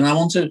really interested, and I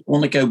want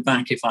to go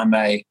back, if I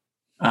may,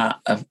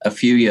 a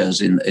few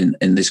years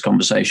in this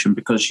conversation,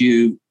 because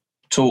you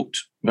talked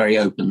very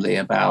openly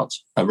about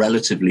a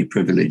relatively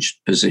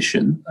privileged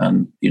position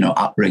and,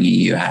 upbringing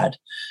you had.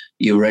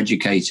 You were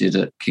educated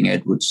at King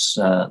Edward's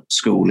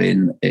School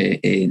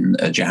in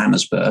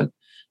Johannesburg,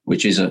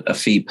 which is a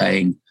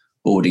fee-paying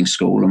boarding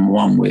school and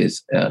one with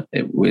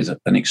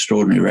an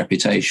extraordinary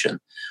reputation.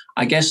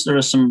 I guess there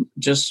are some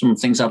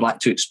things I'd like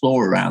to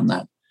explore around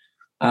that.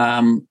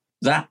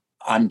 That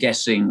I'm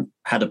guessing,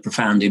 had a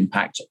profound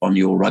impact on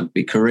your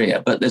rugby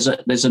career. But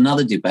there's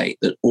another debate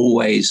that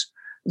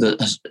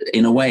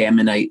in a way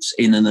emanates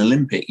in an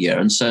Olympic year,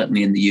 and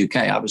certainly in the UK.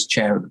 I was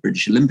chair of the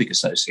British Olympic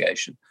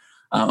Association,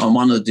 and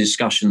one of the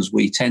discussions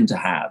we tend to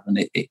have,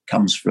 and it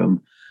comes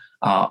from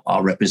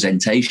our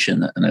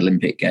representation at an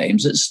Olympic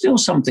Games, it's still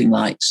something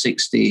like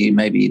 60,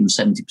 maybe even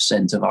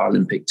 70% of our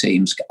Olympic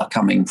teams are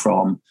coming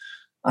from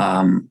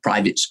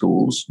private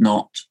schools,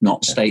 not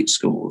state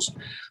schools.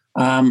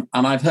 And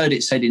I've heard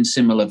it said in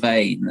similar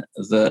vein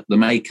that the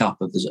makeup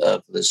of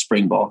the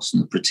Springboks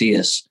and the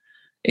Proteas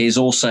is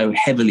also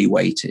heavily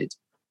weighted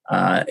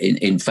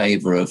in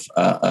favour of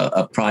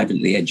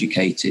privately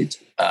educated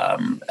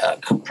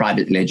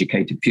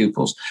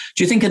pupils.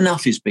 Do you think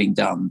enough is being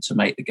done to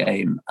make the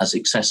game as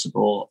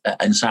accessible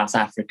in South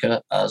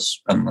Africa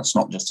and that's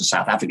not just a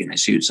South African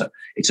issue?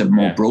 It's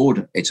a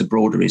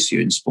broader issue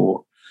in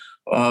sport.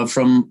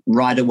 From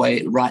right the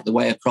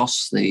way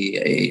across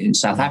in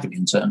South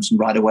African terms, and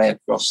right away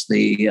across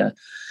the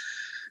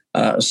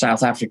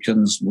South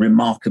Africans'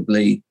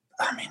 remarkably,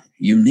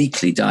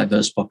 uniquely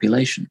diverse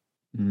population.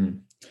 Mm.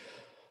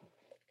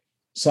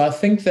 So I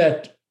think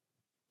that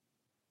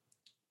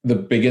the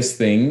biggest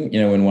thing,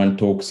 when one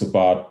talks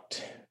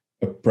about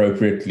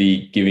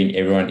appropriately giving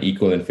everyone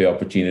equal and fair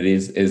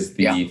opportunities, is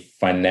the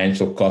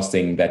financial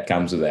costing that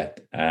comes with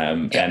that.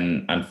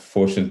 And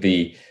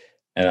unfortunately,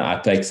 and I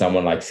take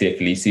someone like Siya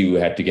Kolisi, who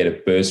had to get a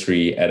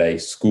bursary at a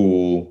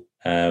school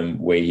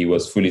where he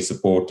was fully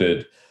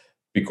supported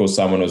because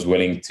someone was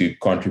willing to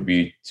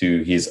contribute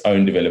to his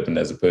own development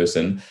as a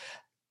person.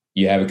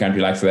 You have a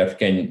country like South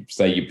Africa, and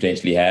say you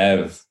potentially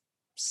have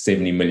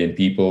 70 million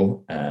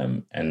people.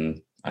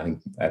 And I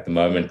think at the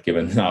moment,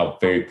 given our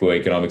very poor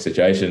economic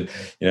situation,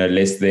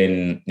 less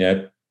than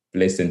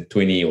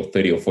 20 or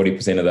 30 or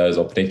 40% of those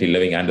are potentially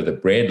living under the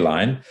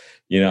breadline.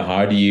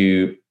 How do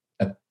you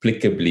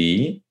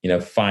applicably,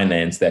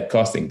 finance that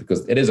costing?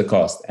 Because it is a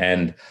cost.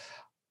 And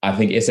I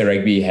think SA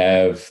Rugby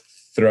have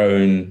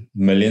thrown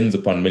millions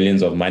upon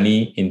millions of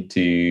money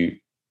into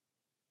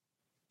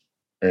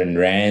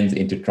rands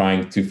into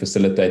trying to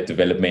facilitate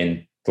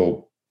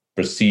developmental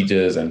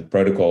procedures and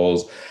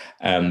protocols.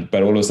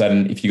 But all of a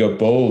sudden, if you go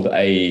build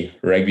a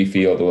rugby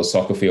field or a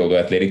soccer field or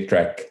athletic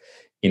track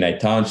in a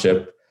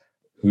township,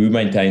 who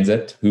maintains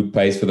it? Who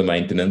pays for the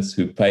maintenance?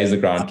 Who pays the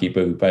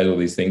groundkeeper? Who pays all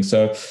these things?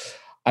 So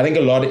I think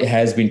a lot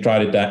has been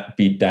tried to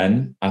be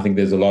done. I think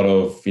there's a lot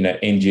of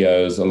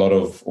NGOs, a lot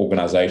of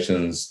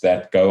organizations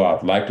that go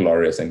out like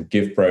Laureus and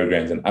give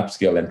programs and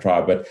upskill and try,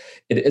 but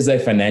it is a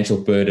financial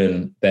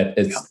burden that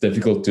is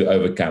difficult to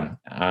overcome.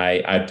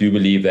 I do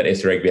believe that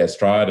SA Rugby has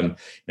tried, and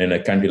in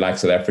a country like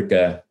South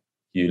Africa,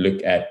 you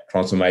look at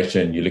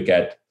transformation, you look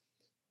at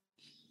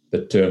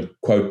the term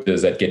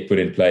quotas that get put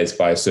in place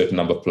by a certain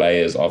number of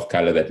players of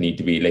color that need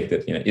to be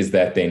elected. Is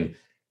that then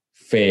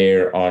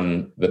fair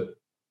on the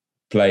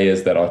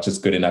players that are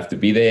just good enough to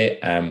be there?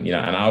 And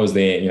I was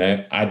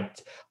there,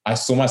 I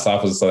saw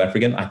myself as a South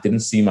African. I didn't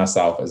see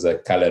myself as a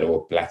colored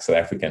or black South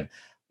African.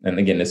 And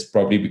again, it's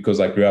probably because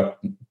I grew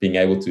up being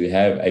able to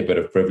have a bit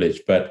of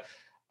privilege, but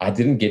I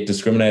didn't get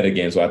discriminated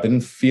against, or I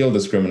didn't feel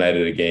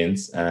discriminated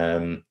against.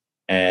 And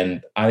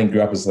I think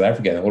grew up as South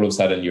African, and all of a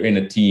sudden you're in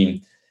a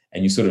team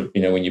and you sort of,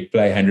 when you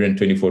play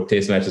 124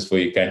 test matches for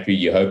your country,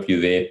 you hope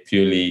you're there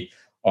purely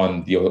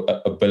on your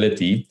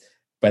ability.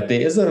 But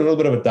there is a little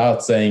bit of a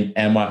doubt saying,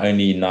 am I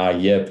only now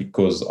here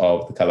because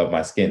of the color of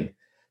my skin?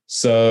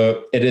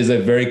 So it is a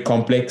very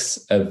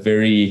complex, a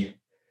very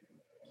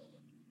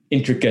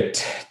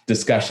intricate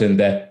discussion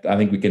that I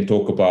think we can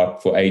talk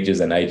about for ages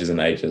and ages and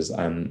ages.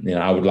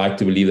 I would like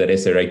to believe that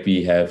SA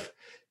Rugby have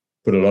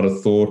put a lot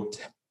of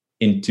thought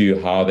into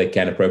how they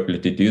can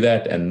appropriately do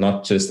that, and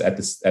not just at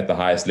the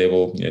highest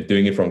level,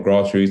 doing it from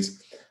grassroots.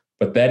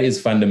 But that is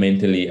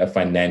fundamentally a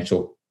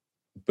financial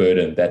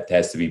burden that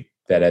has to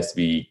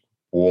be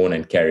borne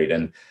and carried.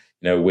 And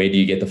where do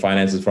you get the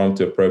finances from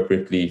to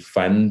appropriately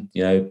fund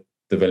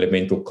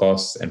developmental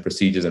costs and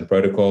procedures and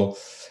protocol?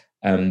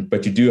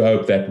 But you do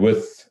hope that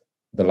with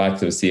the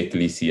likes of Siya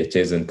Kolisi,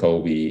 Cheslin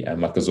Kolbe,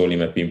 Makazole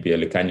Mapimpi,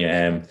 Lukhanyo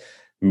Am,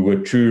 who were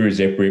true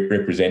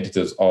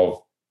representatives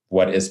of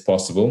what is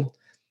possible,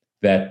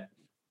 that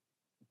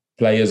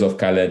players of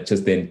color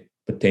just then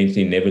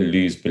potentially never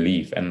lose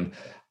belief. And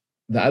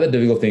the other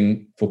difficult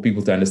thing for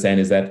people to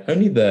understand is that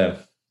only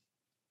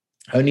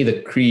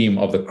the cream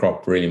of the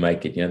crop really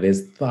make it.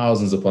 There's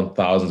thousands upon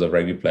thousands of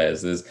rugby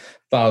players. There's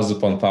thousands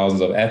upon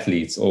thousands of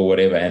athletes or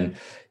whatever. And,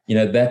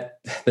 that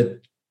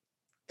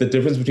the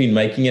difference between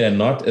making it and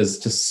not is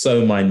just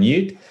so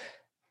minute.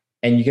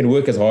 And you can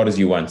work as hard as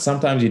you want.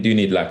 Sometimes you do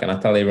need luck. And I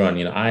tell everyone,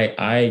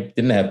 I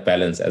didn't have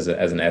balance as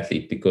an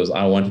athlete because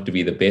I wanted to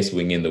be the best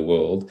wing in the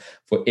world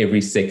for every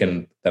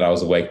second that I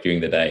was awake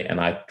during the day. And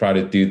I try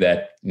to do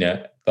that,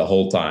 the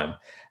whole time.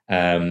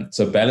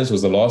 So balance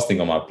was the last thing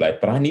on my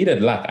plate, but I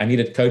needed luck. I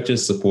needed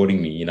coaches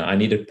supporting me. I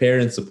needed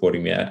parents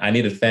supporting me. I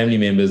needed family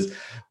members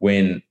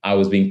when I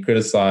was being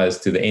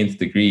criticized to the nth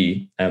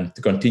degree,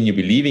 to continue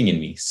believing in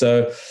me.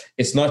 So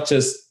it's not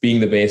just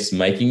being the best,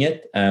 making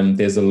it.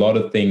 There's a lot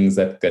of things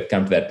that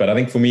come to that. But I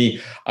think for me,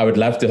 I would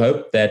love to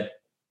hope that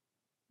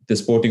the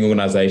sporting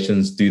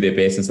organizations do their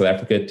best in South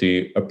Africa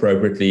to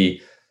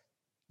appropriately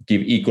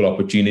give equal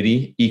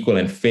opportunity, equal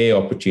and fair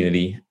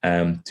opportunity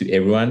to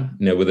everyone,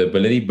 with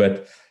ability.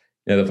 But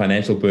the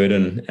financial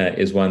burden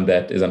is one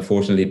that is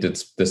unfortunately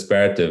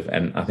disparative.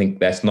 And I think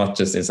that's not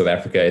just in South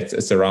Africa,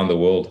 it's around the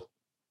world.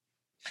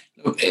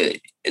 I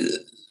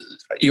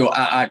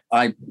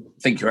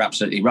think you're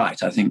absolutely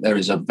right. I think there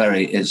is a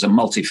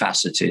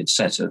multifaceted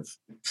set of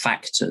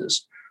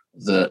factors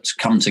that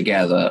come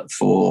together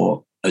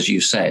for, as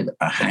you said,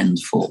 a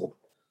handful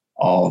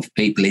of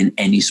people in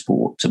any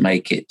sport to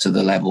make it to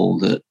the level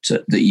that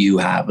you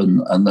have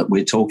and that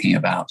we're talking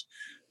about.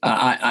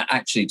 I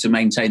actually, to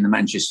maintain the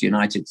Manchester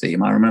United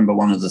theme, I remember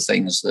one of the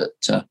things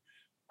that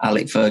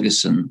Alec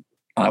Ferguson,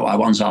 I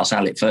once asked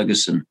Alec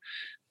Ferguson,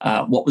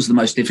 what was the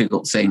most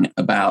difficult thing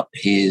about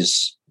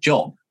his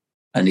job?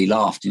 And he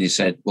laughed and he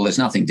said, well, there's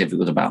nothing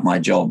difficult about my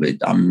job.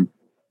 I'm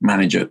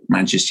manager at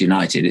Manchester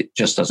United. It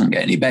just doesn't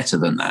get any better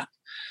than that.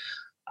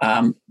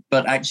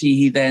 But actually,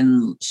 he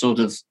then sort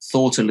of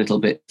thought a little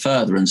bit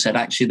further and said,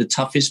 actually, the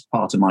toughest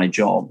part of my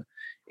job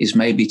is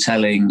maybe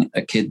telling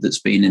a kid that's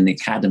been in the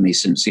academy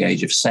since the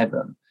age of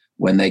 7,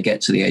 when they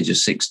get to the age of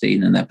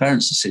 16 and their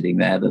parents are sitting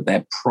there, that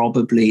they're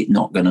probably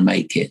not going to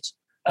make it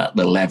at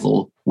the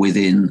level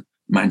within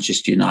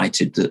Manchester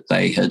United that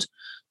they had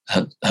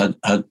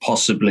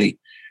possibly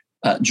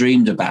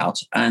dreamed about.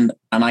 And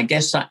I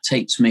guess that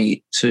takes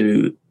me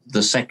to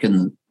the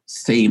second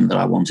theme that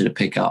I wanted to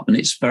pick up. And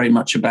it's very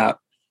much about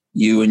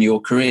you and your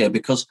career,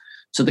 because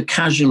to the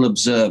casual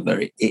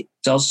observer, it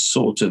does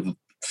sort of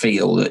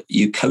feel that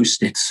you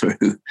coasted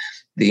through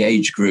the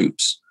age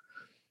groups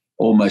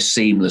almost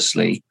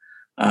seamlessly,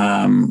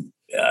 and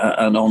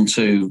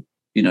onto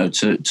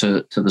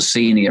to the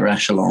senior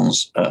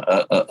echelons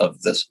of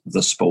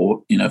the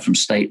sport. From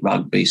state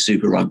rugby,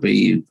 Super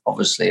Rugby,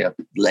 obviously a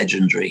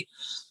legendary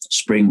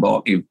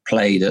Springbok. You've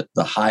played at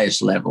the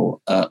highest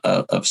level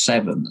of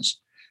sevens.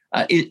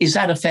 Is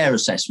that a fair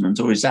assessment,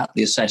 or is that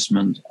the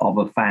assessment of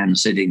a fan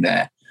sitting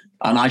there?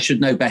 And I should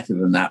know better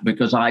than that,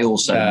 because I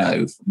also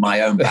know from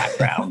my own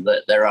background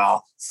that there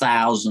are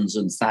thousands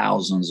and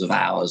thousands of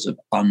hours of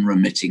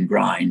unremitting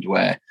grind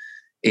where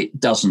it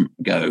doesn't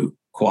go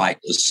quite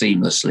as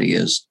seamlessly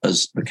as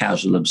the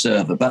casual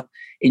observer. But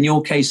in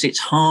your case, it's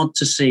hard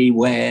to see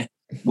where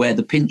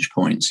the pinch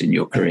points in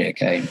your career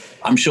came.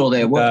 I'm sure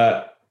there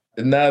were.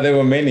 No, there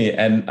were many.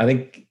 And I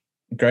think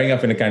growing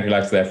up in a country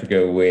like South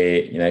Africa,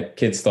 where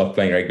kids start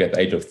playing rugby at the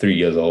age of 3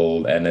 years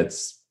old and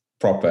it's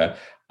proper,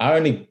 I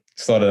only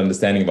started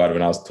understanding about it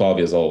when I was 12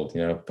 years old,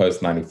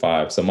 post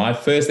 95. So my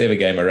first ever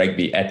game of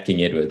rugby at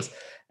King Edwards,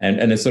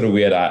 and it's sort of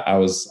weird. I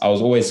was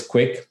always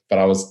quick, but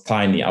I was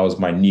tiny. I was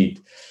minute.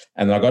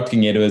 And then I got to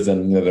King Edwards,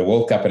 and the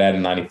World Cup had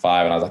in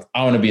 95, and I was like,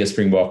 I want to be a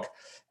Springbok.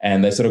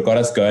 And they sort of got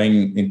us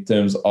going in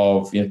terms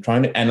of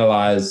trying to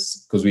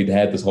analyze, because we'd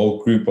had this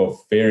whole group of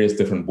various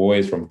different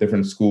boys from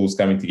different schools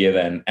coming together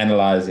and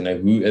analyze,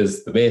 who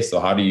is the best, or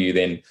how do you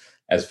then,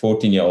 as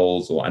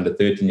 14-year-olds or under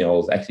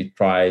 13-year-olds, actually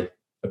try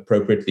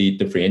appropriately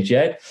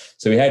differentiate.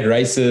 So we had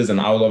races,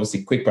 and I was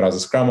obviously quick, but I was a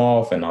scrum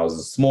half and I was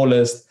the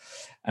smallest.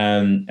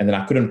 And then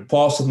I couldn't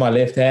pass with my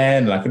left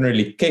hand, and I couldn't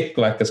really kick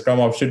like a scrum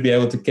half should be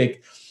able to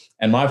kick.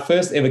 And my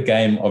first ever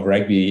game of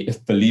rugby,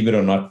 believe it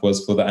or not,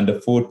 was for the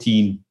under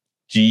 14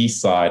 G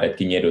side at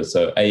King Edwards.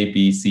 So A,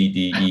 B, C,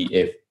 D, E,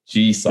 F,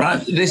 G side.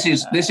 Right.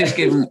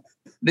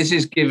 This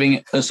is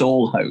giving us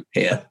all hope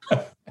here.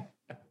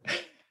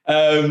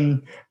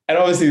 And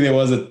obviously there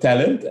was a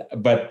talent,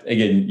 but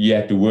again, you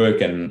had to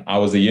work. And I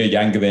was a year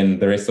younger than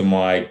the rest of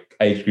my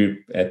age group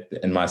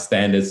in my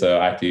standards. So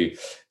I had to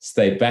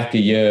stay back a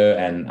year,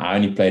 and I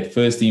only played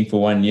first team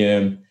for 1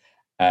 year.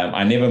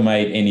 I never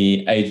made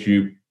any age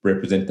group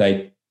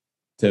representative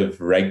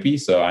rugby.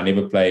 So I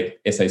never played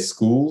SA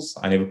schools.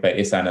 I never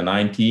played SA under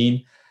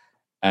 19.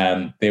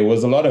 There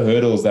was a lot of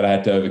hurdles that I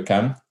had to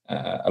overcome,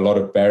 a lot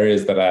of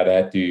barriers that I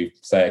had to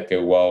say, okay,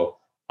 well,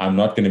 I'm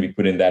not going to be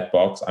put in that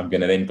box. I'm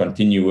going to then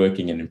continue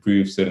working and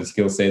improve certain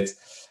skill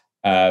sets.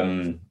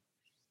 I'll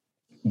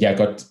never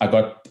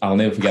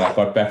forget, I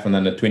got back from the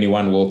under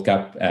 21 World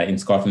Cup in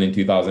Scotland in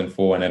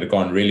 2004, and it had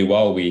gone really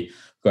well. We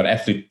got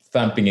absolute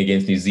thumping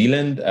against New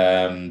Zealand,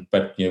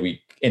 but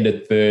we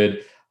ended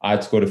third.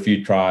 I'd scored a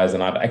few tries,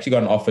 and I'd actually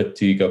got an offer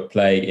to go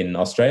play in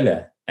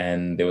Australia.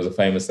 And there was a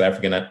famous South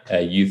African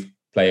youth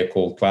player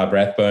called Clive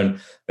Rathbone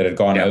that had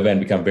gone over and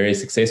become very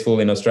successful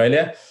in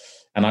Australia.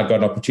 And I got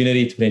an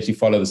opportunity to potentially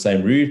follow the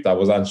same route. I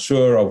was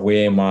unsure of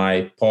where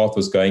my path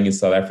was going in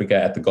South Africa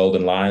at the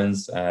Golden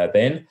Lions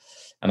then.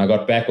 And I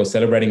got back, was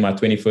celebrating my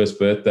 21st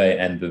birthday,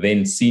 and the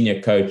then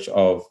senior coach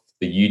of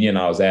the union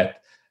I was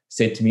at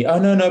said to me, oh,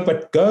 no,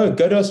 but go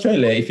to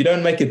Australia. If you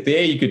don't make it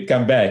there, you could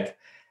come back.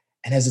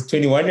 And as a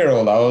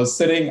 21-year-old, I was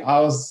sitting there, I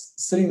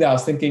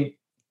was thinking,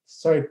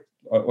 sorry,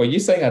 are you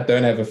saying I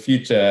don't have a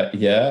future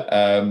here?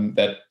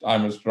 That I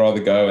must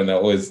rather go? And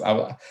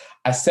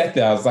I sat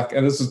there. I was like,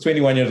 and this was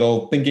 21 years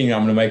old, thinking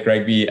I'm going to make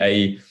rugby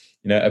a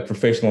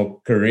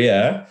professional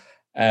career.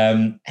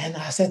 And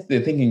I sat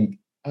there thinking,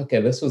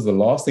 okay, this was the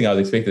last thing I was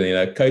expecting.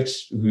 A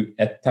coach who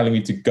telling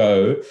me to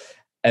go.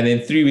 And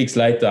then 3 weeks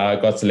later, I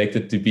got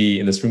selected to be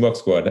in the Springbok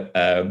squad,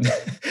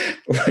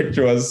 which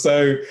was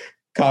so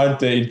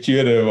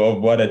counterintuitive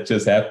of what had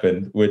just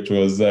happened, which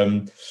was,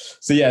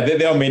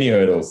 there are many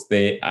hurdles.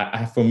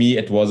 For me,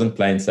 it wasn't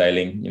plain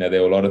sailing.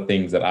 There were a lot of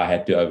things that I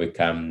had to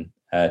overcome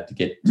to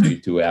get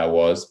to where I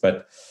was.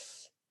 But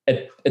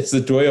it's the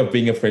joy of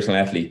being a professional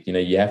athlete.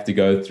 You have to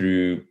go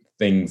through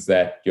things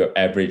that your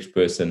average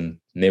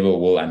person never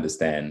will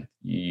understand.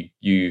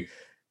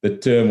 The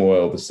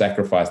turmoil, the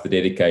sacrifice, the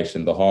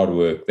dedication, the hard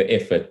work, the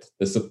effort,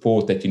 the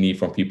support that you need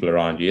from people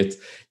around you. It's,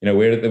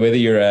 whether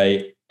you're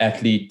a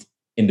athlete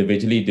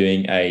individually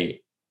doing a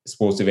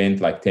sports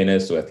event like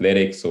tennis or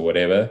athletics or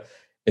whatever,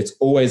 it's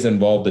always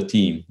involved a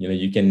team.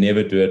 You can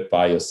never do it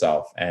by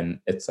yourself.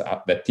 And it's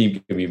that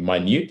team can be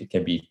minute. It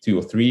can be 2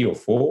 or 3 or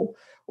 4,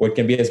 or it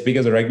can be as big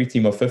as a rugby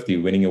team of 50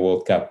 winning a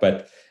World Cup.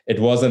 But it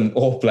wasn't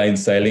all plain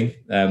sailing.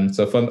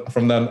 So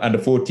from the under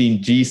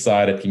 14 G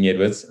side at King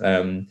Edwards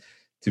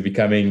to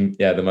becoming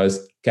the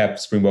most capped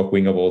Springbok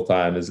wing of all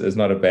time is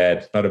not a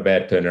bad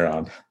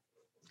turnaround.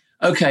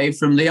 Okay,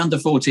 from the under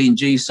 14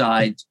 G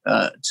side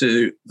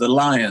to the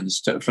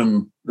Lions,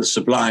 from the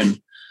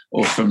sublime,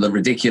 or from the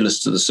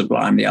ridiculous to the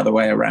sublime, the other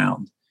way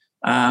around.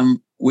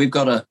 We've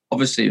got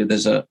obviously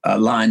there's a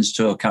Lions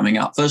tour coming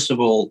up. First of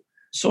all,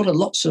 sort of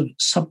lots of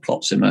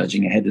subplots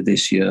emerging ahead of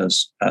this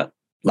year's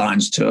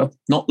Lions tour,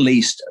 not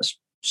least a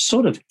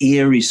sort of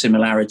eerie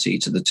similarity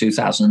to the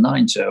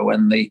 2009 tour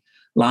when the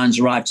Lions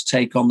arrived to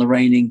take on the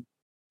reigning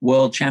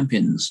world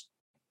champions.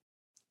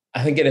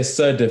 I think it is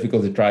so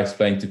difficult to try to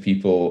explain to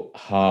people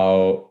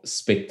how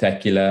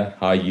spectacular,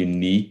 how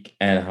unique,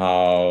 and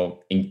how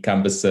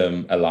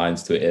cumbersome a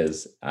Lions tour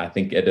is. I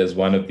think it is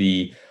one of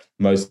the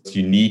most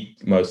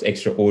unique, most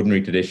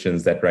extraordinary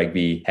traditions that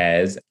rugby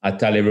has. I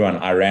tell everyone,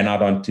 I ran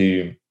out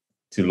onto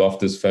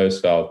Loftus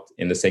Versfeld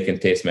in the second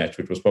test match,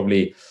 which was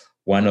probably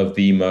one of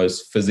the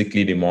most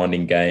physically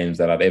demanding games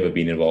that I've ever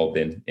been involved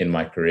in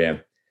my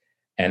career.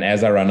 And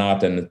as I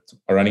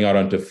running out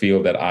onto a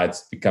field that I'd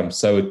become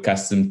so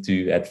accustomed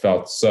to, had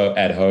felt so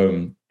at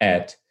home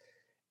at,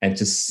 and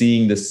just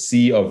seeing the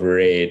sea of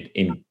red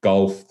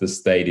engulf the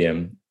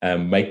stadium,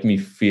 make me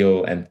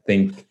feel and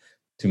think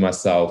to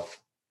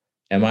myself,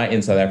 am I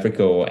in South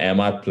Africa or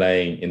am I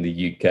playing in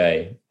the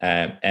UK?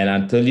 And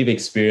until you've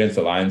experienced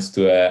the Lions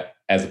tour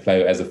as a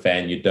player, as a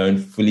fan, you don't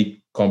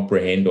fully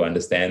comprehend or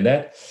understand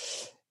that.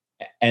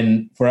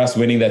 And for us,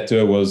 winning that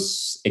tour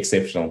was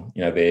exceptional.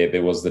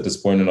 There was the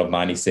disappointment of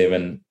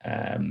 97.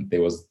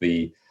 There was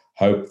the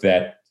hope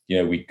that,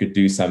 we could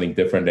do something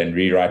different and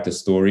rewrite the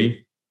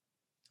story.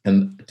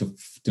 And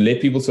to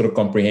let people sort of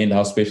comprehend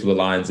how special the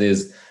Lions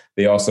is,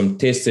 there are some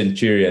test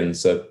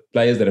centurions, so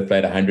players that have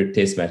played 100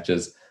 test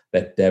matches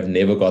that have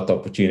never got the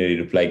opportunity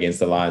to play against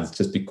the Lions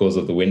just because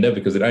of the window,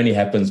 because it only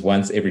happens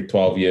once every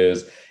 12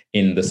 years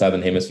in the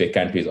Southern Hemisphere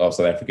countries of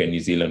South Africa, New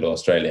Zealand, or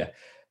Australia.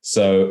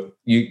 So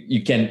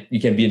you can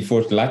be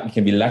unfortunate, you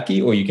can be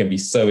lucky, or you can be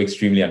so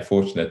extremely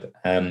unfortunate.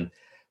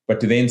 But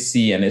to then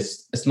see, and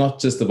it's not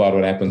just about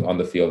what happens on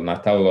the field. And I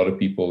tell a lot of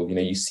people,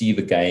 you see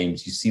the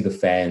games, you see the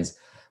fans,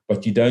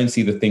 but you don't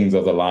see the things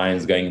of the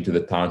Lions going into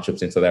the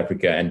townships in South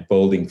Africa and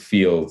building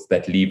fields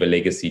that leave a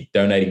legacy,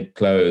 donating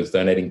clothes,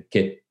 donating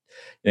kit,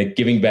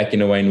 giving back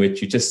in a way in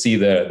which you just see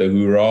the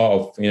hoorah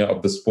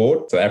of the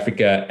sport. South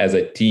Africa as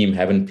a team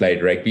haven't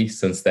played rugby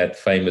since that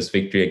famous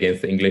victory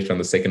against the English on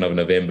the 2nd of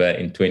November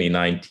in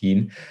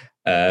 2019.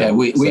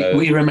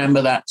 We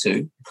remember that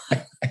too.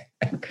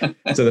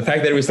 So the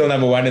fact that we're still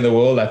number 1 in the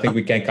world, I think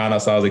we can count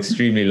ourselves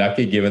extremely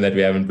lucky, given that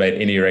we haven't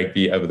played any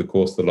rugby over the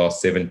course of the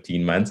last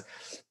 17 months.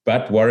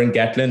 But Warren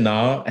Gatland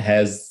now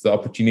has the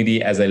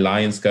opportunity as a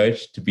Lions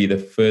coach to be the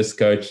first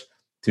coach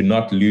to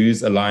not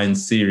lose a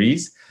Lions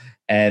series.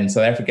 And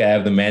South Africa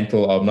have the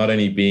mantle of not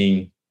only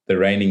being the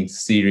reigning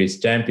series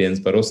champions,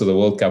 but also the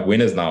World Cup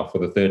winners now for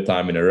the 3rd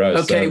time in a row.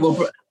 Okay,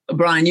 well,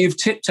 Brian, you've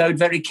tiptoed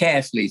very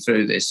carefully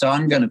through this, so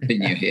I'm going to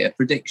pin you here.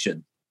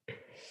 Prediction,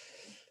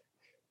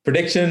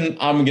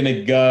 I'm going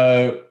to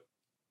go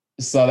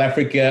South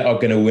Africa are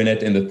going to win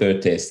it in the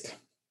 3rd test.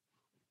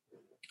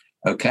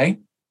 Okay.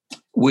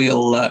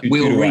 We'll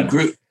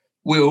regroup.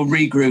 We'll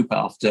regroup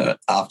after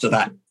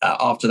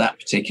that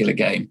particular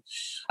game.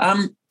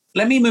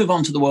 Let me move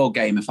on to the World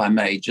Game, if I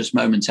may, just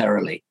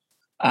momentarily.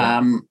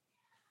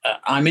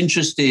 I'm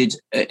interested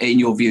in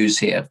your views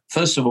here.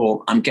 First of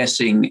all, I'm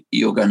guessing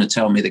you're going to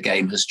tell me the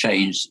game has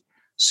changed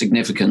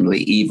significantly,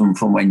 even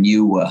from when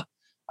you were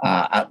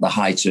at the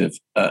height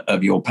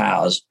of your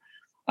powers.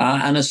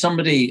 And as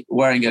somebody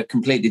wearing a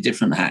completely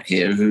different hat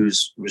here,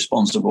 who's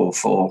responsible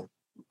for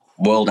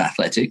world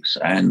athletics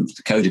and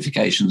the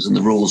codifications and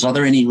the rules, are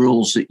there any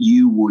rules that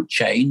you would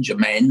change,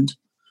 amend,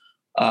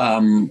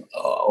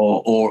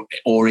 or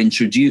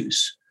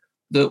introduce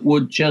that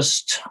would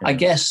just, I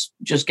guess,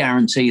 just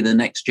guarantee the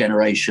next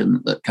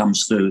generation that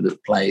comes through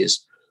that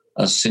plays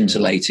as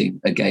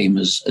scintillating a game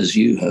as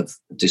you have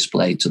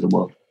displayed to the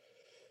world?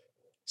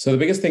 So the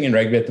biggest thing in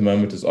rugby at the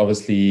moment is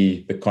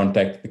obviously the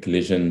contact, the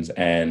collisions,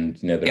 and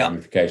the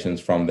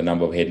ramifications from the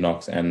number of head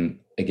knocks. And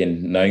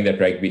again, knowing that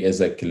rugby is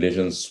a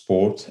collision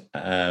sport,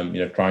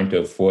 trying to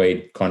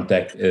avoid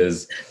contact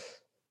is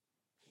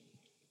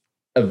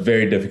a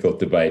very difficult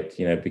debate.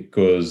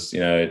 Because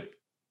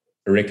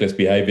reckless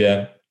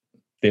behavior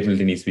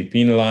definitely needs to be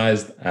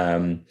penalized.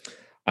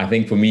 I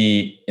think for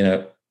me,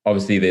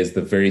 obviously there's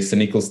the very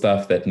cynical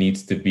stuff that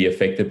needs to be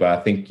affected, but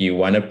I think you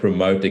want to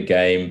promote a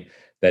game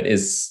that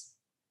is,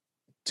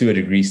 to a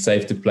degree,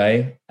 safe to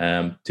play,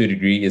 to a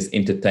degree is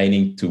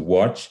entertaining to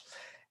watch,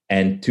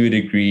 and to a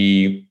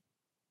degree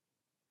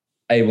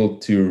able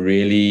to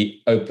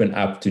really open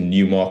up to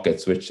new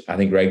markets, which I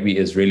think rugby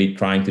is really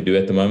trying to do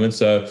at the moment.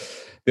 So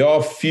there are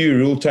a few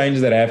rule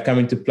changes that have come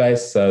into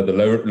place. So the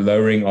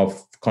lowering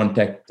of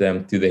contact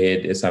to the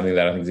head is something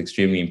that I think is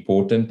extremely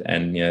important,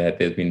 and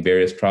there's been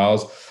various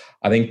trials.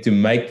 I think to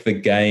make the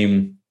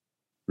game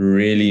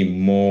really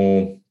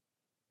more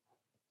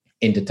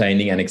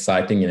entertaining and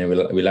exciting,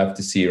 we love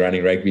to see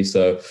running rugby,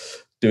 so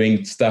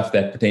doing stuff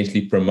that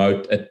potentially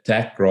promote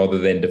attack rather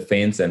than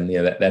defense, and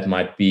that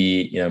might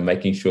be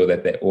making sure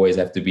that there always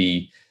have to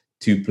be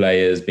two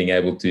players being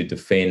able to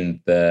defend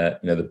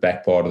the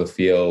back part of the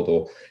field,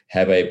 or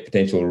have a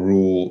potential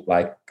rule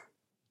like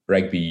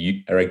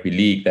rugby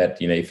league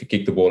that if you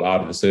kick the ball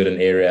out of a certain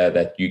area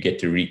that you get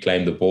to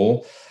reclaim the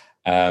ball.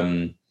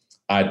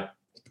 I'd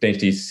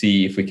potentially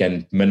see if we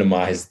can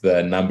minimize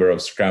the number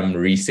of scrum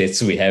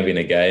resets we have in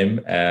a game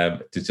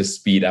to just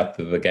speed up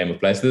the game of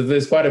play. So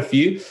there's quite a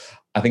few.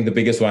 I think the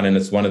biggest one, and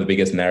it's one of the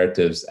biggest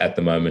narratives at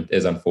the moment,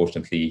 is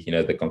unfortunately,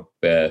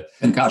 the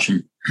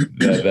concussion,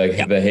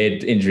 the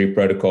head injury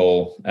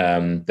protocol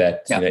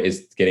that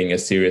is getting a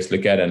serious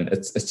look at, and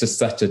it's just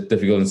such a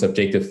difficult and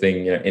subjective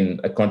thing. In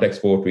a contact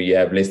sport where you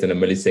have less than a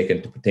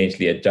millisecond to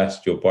potentially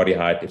adjust your body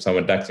height if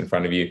someone ducks in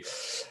front of you.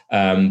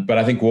 But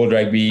I think World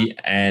Rugby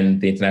and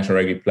the international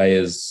rugby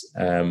players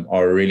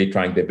are really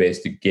trying their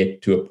best to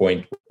get to a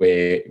point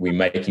where we're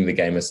making the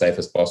game as safe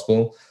as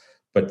possible.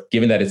 But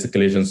given that it's a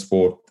collision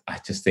sport, I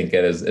just think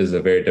it is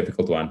a very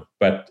difficult one.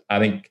 But I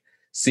think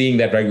seeing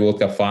that Rugby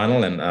World Cup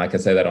final, and I can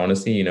say that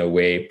honestly,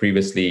 where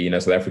previously,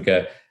 South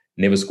Africa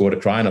never scored a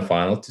try in a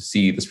final, to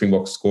see the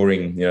Springboks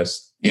scoring,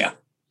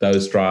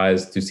 those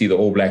tries, to see the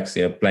All Blacks,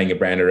 playing a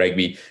brand of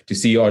rugby, to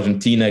see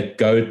Argentina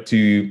go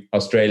to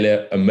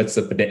Australia amidst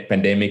a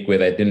pandemic where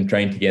they didn't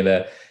train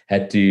together,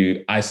 had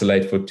to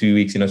isolate for 2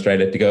 weeks in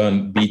Australia to go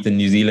and beat the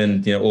New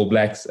Zealand, All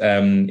Blacks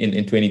in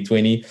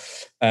 2020.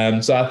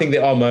 So I think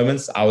there are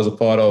moments. I was a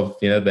part of,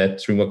 that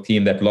Springbok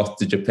team that lost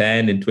to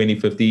Japan in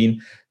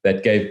 2015,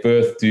 that gave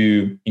birth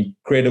to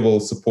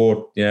incredible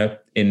support,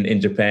 in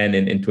Japan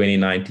in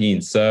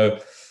 2019. So,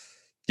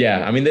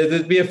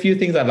 there'd be a few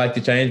things I'd like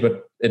to change,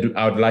 but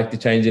I would like to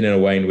change it in a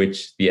way in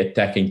which the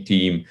attacking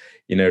team,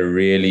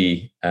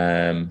 really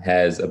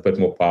has a bit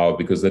more power,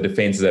 because the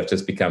defenses have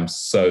just become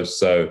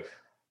so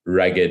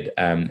rugged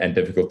and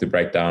difficult to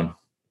break down.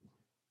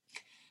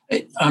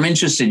 I'm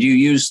interested. You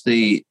used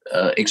the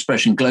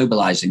expression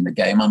globalizing the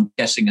game. I'm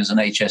guessing as an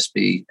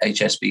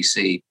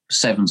HSBC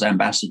Sevens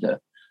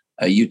ambassador,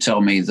 you tell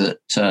me that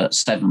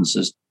Sevens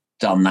has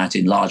done that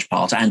in large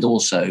part, and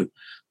also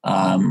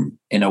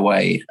in a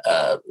way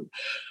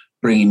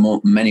bringing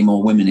many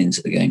more women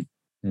into the game.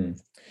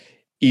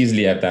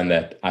 Easily have done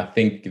that. I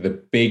think the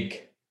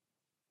big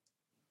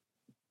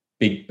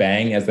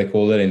bang, as they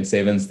call it, in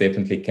Sevens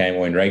definitely came,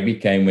 or in rugby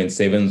came, when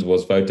Sevens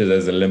was voted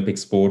as an Olympic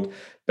sport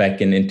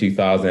back in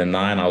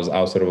 2009. I was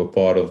sort of a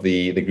part of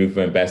the group of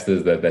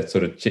ambassadors that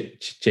sort of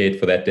cheered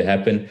for that to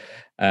happen.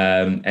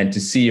 And to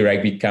see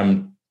rugby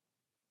come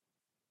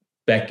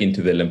back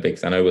into the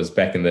Olympics, I know it was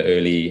back in the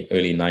early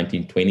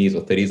 1920s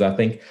or 30s, I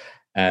think.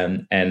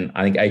 And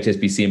I think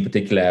HSBC in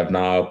particular have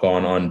now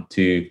gone on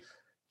to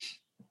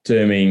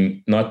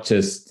terming not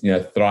just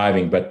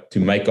thriving, but to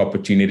make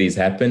opportunities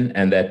happen,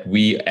 and that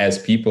we as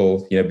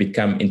people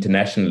become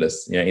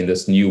internationalists in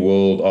this new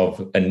world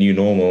of a new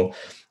normal.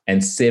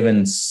 And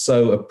Sevens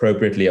so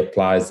appropriately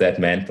applies that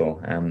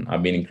mantle.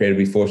 I've been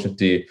incredibly fortunate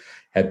to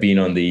have been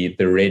on the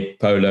Red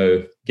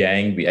Polo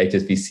gang, the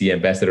HSBC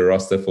ambassador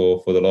roster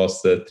for the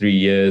last 3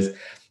 years,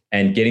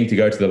 and getting to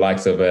go to the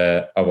likes of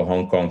a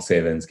Hong Kong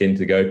Sevens, getting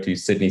to go to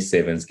Sydney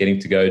Sevens, getting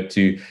to go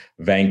to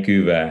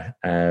Vancouver,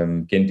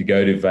 getting to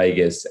go to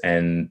Vegas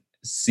and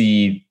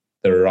see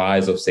the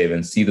rise of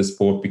Sevens, see the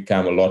sport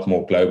become a lot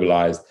more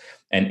globalized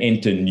and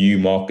enter new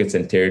markets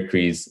and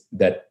territories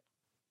that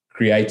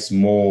creates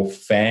more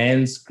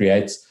fans,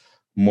 creates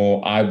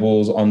more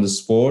eyeballs on the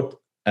sport,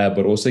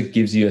 but also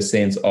gives you a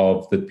sense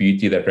of the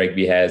beauty that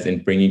rugby has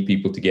in bringing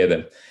people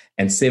together.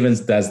 And Sevens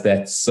does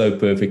that so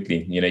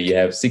perfectly. You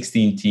have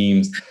 16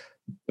 teams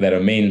that are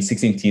men,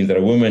 16 teams that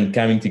are women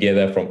coming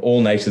together from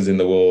all nations in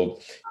the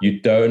world. You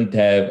don't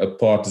have a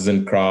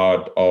partisan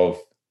crowd of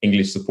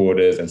English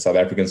supporters and South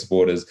African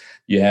supporters.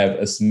 You have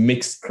a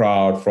mixed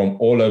crowd from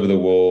all over the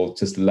world,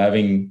 just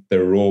loving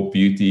the raw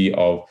beauty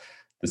of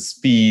the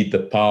speed, the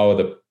power,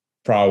 the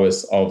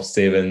prowess of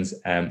sevens,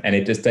 and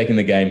it just taking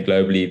the game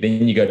globally.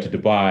 Then you go to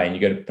Dubai and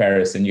you go to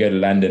Paris and you go to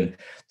London.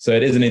 So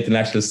it is an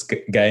international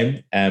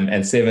game.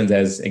 And sevens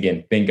has,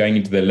 again, been going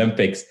into the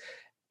Olympics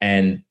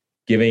and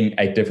giving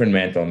a different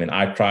mantle. I mean,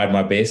 I tried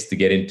my best to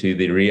get into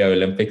the Rio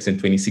Olympics in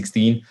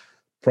 2016,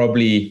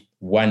 probably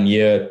 1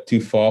 year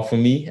too far for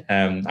me.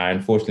 I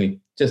unfortunately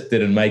just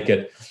didn't make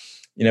it,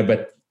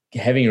 but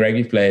having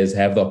rugby players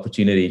have the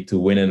opportunity to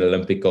win an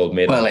Olympic gold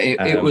medal. Well,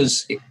 it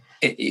was,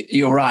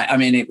 you're right. I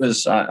mean, it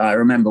was, I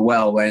remember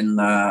well when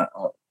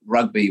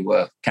rugby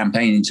were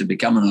campaigning to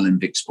become an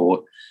Olympic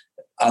sport.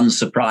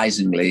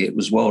 Unsurprisingly, it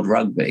was World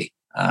Rugby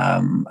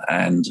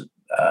and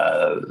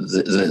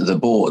the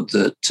board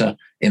that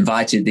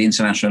invited the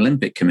International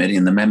Olympic Committee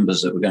and the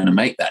members that were going to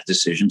make that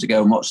decision to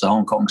go and watch the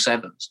Hong Kong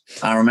Sevens.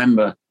 I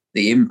remember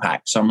the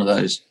impact. Some of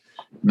those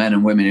men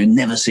and women who'd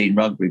never seen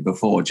rugby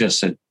before just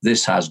said,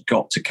 this has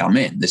got to come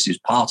in. This is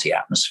party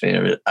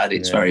atmosphere at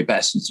its very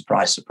best. And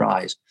surprise,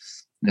 surprise,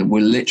 that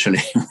we're literally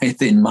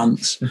within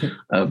months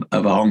of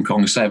a Hong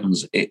Kong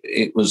Sevens.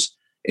 It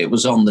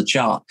was on the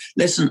chart.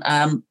 Listen,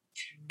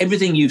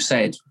 everything you've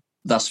said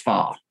thus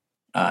far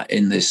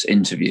in this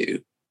interview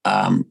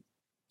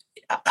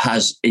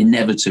has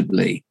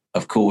inevitably,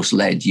 of course,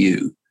 led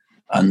you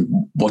and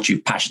what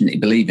you passionately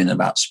believe in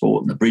about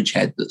sport and the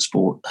bridgehead that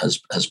sport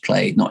has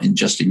played, not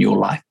just in your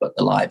life, but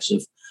the lives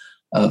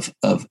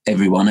of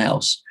everyone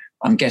else.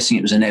 I'm guessing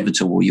it was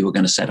inevitable you were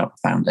going to set up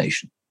a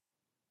foundation.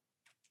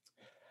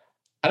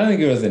 I don't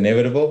think it was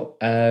inevitable.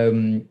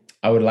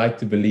 I would like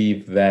to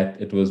believe that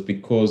it was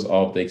because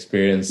of the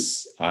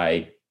experience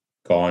I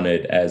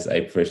garnered as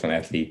a professional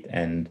athlete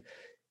and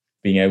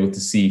being able to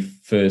see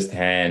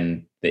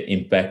firsthand the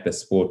impact that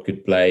sport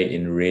could play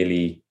in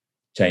really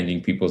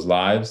changing people's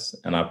lives.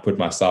 And I put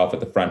myself at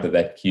the front of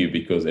that queue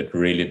because it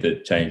really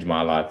did change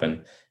my life.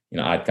 And,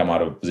 I'd come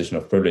out of a position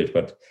of privilege,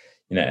 but,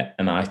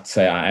 and I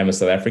say I am a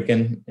South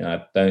African.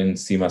 I don't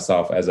see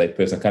myself as a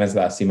person. I kind of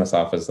say I see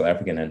myself as a South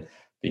African, and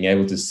being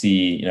able to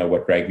see,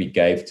 what rugby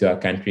gave to our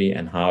country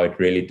and how it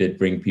really did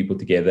bring people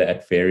together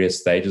at various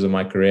stages of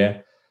my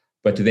career.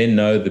 But to then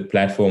know the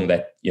platform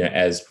that,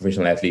 as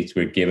professional athletes,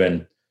 we're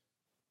given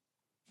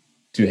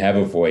to have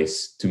a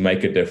voice, to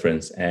make a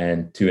difference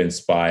and to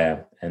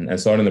inspire. And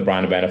starting the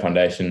Brian Habana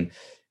Foundation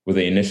with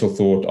the initial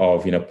thought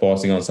of,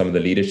 passing on some of the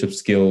leadership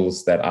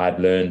skills that I'd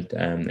learned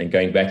and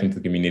going back into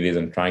the communities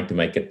and trying to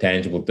make a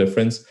tangible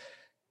difference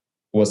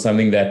was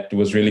something that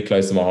was really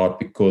close to my heart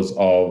because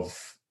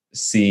of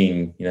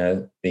seeing,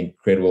 the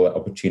incredible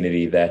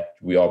opportunity that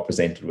we are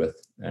presented with.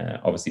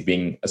 Obviously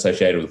being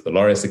associated with the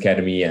Laureus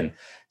Academy and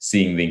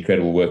seeing the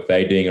incredible work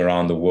they're doing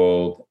around the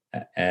world.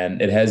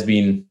 And it has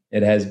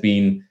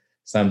been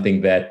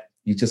something that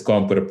you just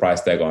can't put a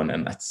price tag on.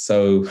 And it's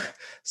so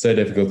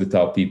difficult to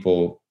tell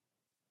people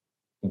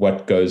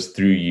what goes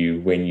through you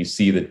when you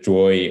see the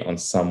joy on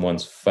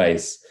someone's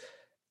face,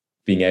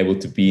 being able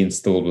to be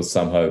instilled with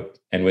some hope,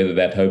 and whether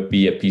that hope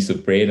be a piece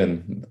of bread.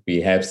 And we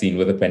have seen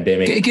with the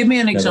pandemic. Give me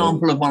an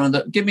example of one of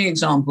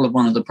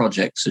the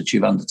projects that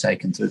you've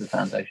undertaken through the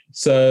foundation.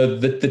 So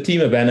the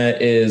Team Habana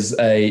is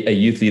a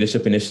youth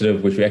leadership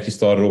initiative, which we actually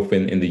started off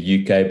in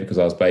the UK because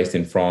I was based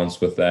in France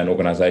with an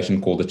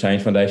organization called the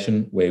Change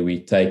Foundation, where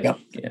we take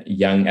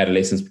young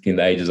adolescents between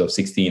the ages of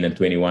 16 and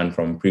 21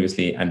 from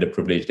previously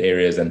underprivileged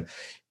areas and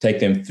take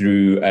them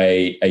through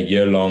a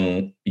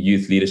year-long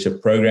youth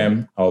leadership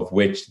program, of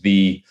which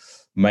the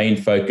main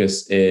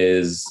focus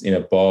is,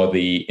 bar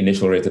the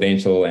initial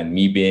residential and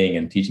me being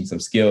and teaching some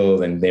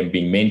skills and them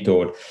being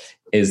mentored,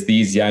 is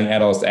these young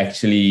adults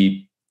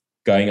actually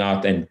going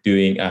out and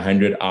doing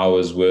 100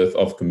 hours worth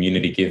of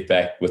community give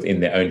back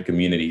within their own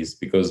communities.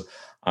 Because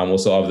I'm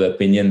also of the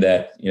opinion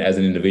that, as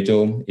an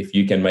individual, if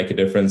you can make a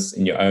difference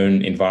in your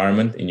own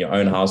environment, in your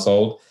own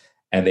household,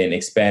 and then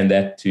expand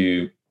that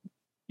to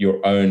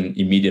your own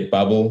immediate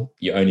bubble,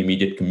 your own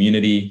immediate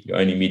community, your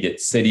own immediate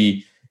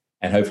city,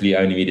 and hopefully your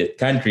own immediate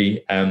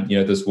country,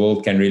 this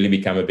world can really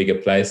become a bigger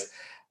place.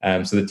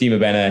 So the Team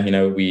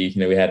Habana, we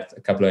had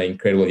a couple of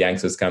incredible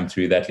youngsters come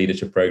through that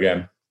leadership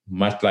program,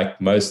 much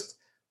like most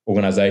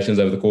organizations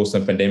over the course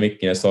of the pandemic.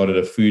 Started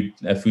a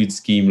food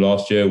scheme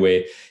last year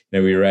where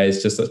we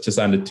raised just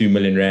under 2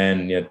 million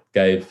rand.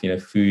 Gave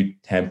food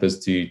hampers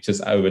to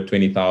just over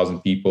 20,000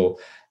 people,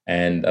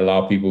 and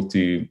allow people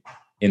to,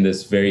 in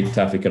this very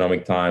tough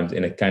economic times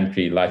in a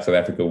country like South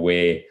Africa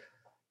where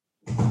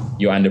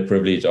you're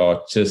underprivileged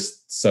or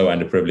just so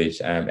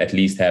underprivileged, at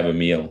least have a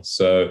meal.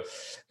 So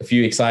a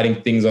few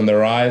exciting things on the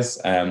rise.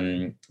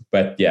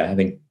 But yeah, I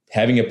think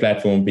having a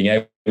platform,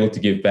 being able to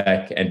give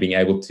back and being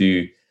able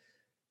to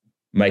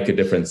make a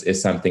difference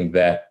is something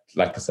that,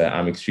 like I said,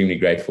 I'm extremely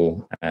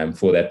grateful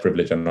for that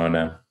privilege and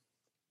honor.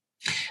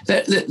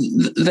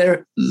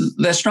 There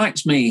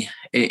strikes me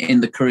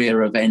in the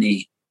career of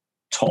any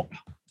top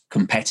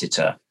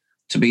competitor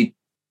to be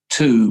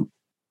two,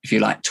 if you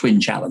like,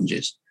 twin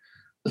challenges.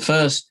 The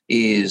first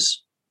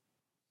is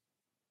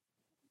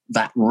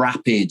that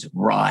rapid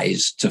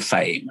rise to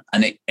fame,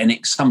 and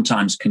it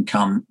sometimes can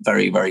come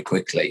very, very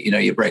quickly. You know,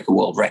 you break a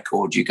world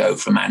record, you go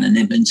from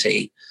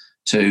anonymity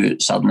to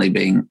suddenly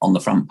being on the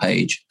front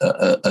page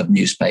of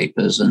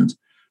newspapers, and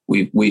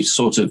we've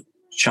sort of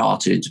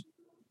charted,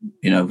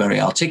 you know, very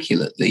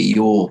articulately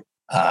your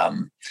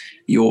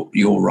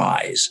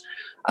rise.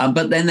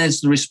 But then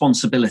there's the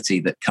responsibility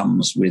that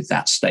comes with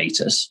that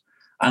status.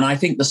 And I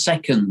think the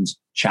second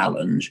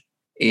challenge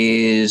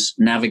is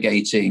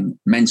navigating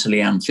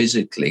mentally and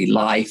physically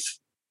life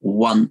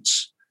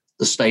once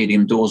the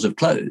stadium doors have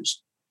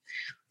closed.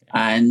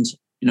 And,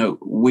 you know,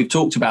 we've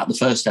talked about the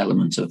first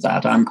element of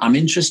that. I'm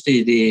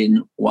interested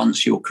in,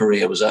 once your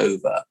career was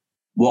over,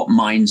 what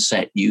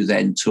mindset you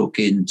then took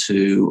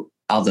into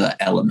other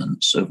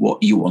elements of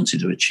what you wanted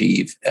to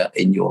achieve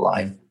in your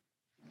life.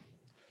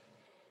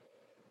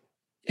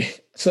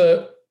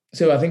 So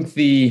I think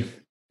the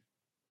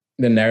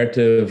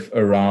narrative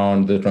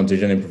around the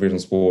transition in professional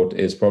sport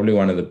is probably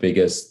one of the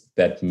biggest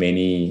that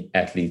many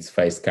athletes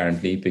face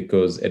currently,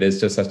 because it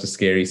is just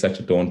such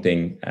a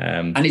daunting.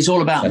 And it's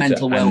all about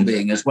mental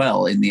well-being as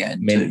well in the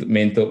end.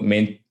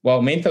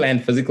 Mental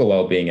and physical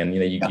well-being. And, you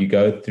know, you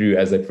go through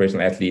as a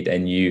professional athlete,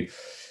 and you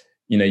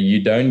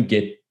don't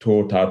get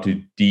taught how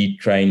to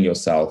detrain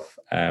yourself.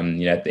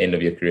 You know, at the end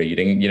of your career, you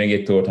don't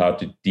get taught how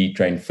to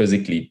detrain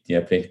physically, you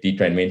know,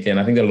 detrain mentally. And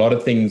I think a lot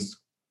of things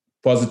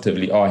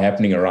positively are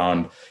happening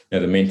around, you know,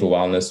 the mental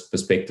wellness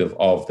perspective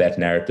of that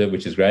narrative,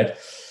 which is great.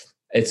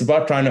 It's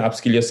about trying to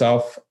upskill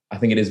yourself. I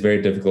think it is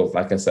very difficult.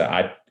 Like I said,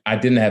 I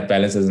didn't have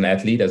balance as an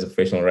athlete, as a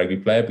professional rugby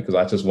player, because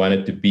I just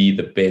wanted to be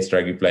the best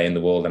rugby player in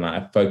the world. And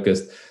I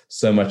focused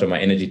so much of my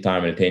energy,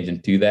 time, and attention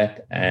to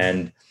that.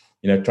 And,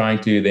 you know,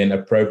 trying to then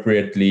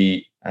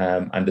appropriately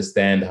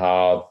understand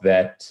how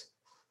that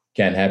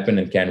can happen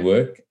and can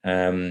work.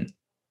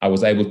 I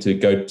was able to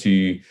go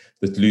to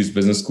the Toulouse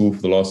Business School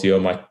for the last year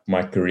of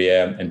my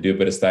career and do a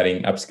bit of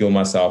studying, upskill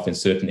myself in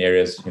certain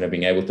areas, you know,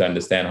 being able to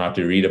understand how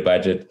to read a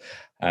budget,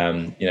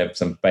 you know,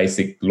 some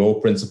basic law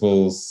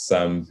principles,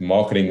 some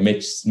marketing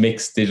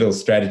mixed digital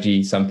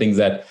strategy, some things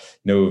that,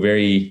 you know, were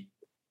very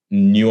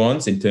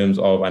nuanced in terms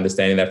of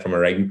understanding that from a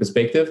rugby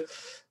perspective.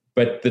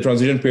 But the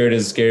transition period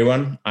is a scary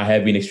one. I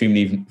have been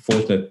extremely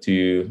fortunate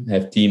to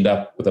have teamed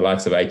up with the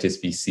likes of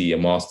HSBC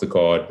and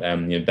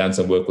MasterCard, you know, done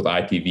some work with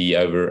ITV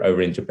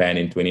over in Japan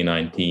in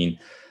 2019.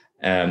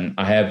 I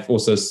have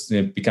also,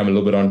 you know, become a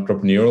little bit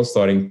entrepreneurial,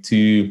 starting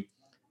 2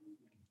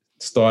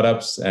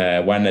 startups,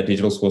 one a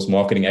digital sports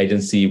marketing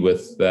agency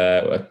with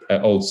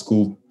an old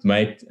school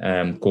mate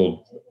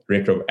called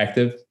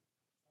Retroactive.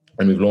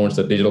 And we've launched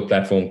a digital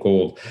platform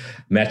called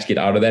Matchkit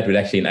out of that, which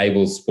actually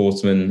enables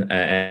sportsmen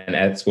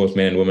and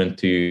sportsmen and women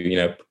to, you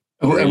know.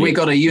 Have we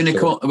got a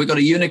unicorn? Have we got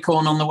a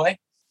unicorn on the way?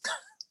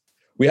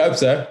 We hope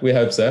so. We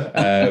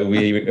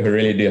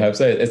really do hope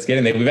so. It's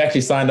getting there. We've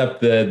actually signed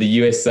up the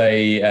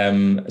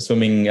USA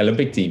swimming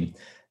Olympic team.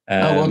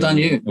 Well done,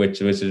 you.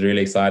 Which is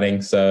really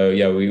exciting. So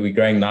yeah, we're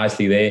growing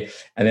nicely there.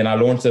 And then I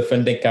launched a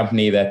fintech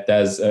company that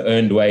does an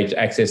earned wage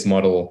access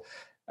model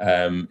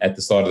at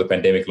the start of the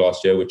pandemic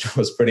last year, which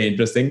was pretty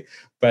interesting.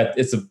 But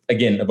it's,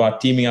 again,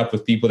 about teaming up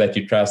with people that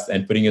you trust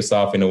and putting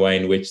yourself in a way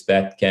in which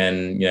that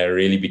can, you know,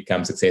 really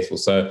become successful.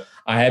 So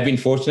I have been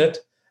fortunate,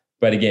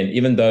 but again,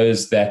 even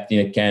those that,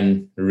 you know,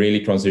 can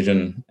really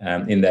transition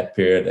in that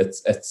period,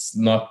 it's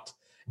not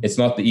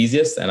the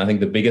easiest. And I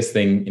think the biggest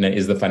thing, you know,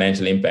 is the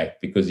financial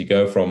impact, because you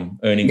go from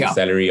earning the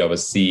salary of a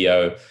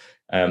CEO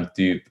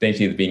to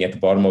potentially being at the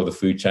bottom of the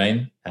food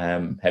chain,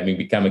 having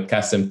become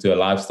accustomed to a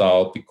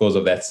lifestyle because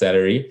of that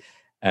salary,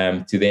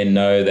 to then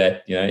know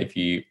that, you know,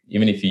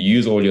 even if you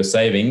use all your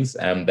savings,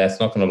 that's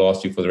not going to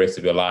last you for the rest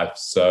of your life.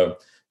 So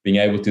being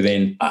able to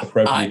then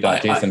appropriately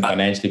digest and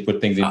financially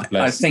put things into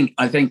place.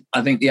 I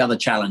think the other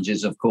challenge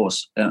is, of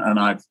course, and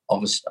I've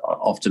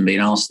often been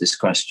asked this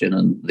question,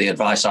 and the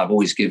advice I've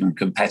always given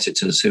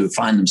competitors who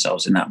find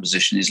themselves in that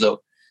position is,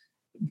 look,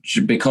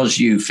 because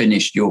you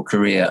finished your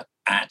career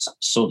at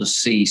sort of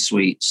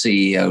C-suite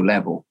CEO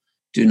level,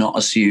 do not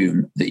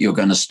assume that you're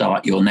going to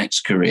start your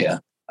next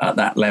career at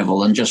that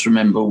level. And just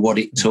remember what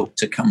it took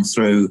to come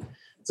through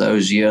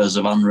those years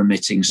of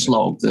unremitting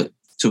slog that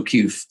took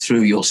you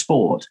through your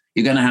sport.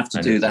 You're going to have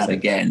to do that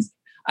again.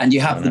 And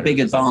you have 100%. The big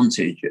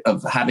advantage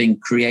of having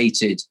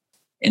created,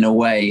 in a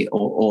way,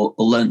 or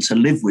learned to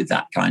live with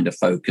that kind of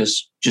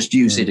focus. Just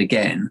use it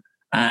again.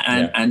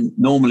 And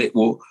normally it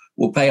will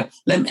pay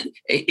off.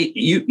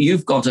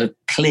 You've got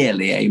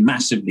clearly a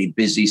massively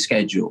busy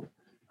schedule,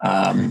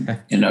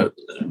 you know,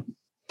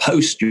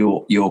 post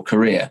your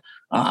career.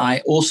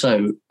 I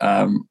also,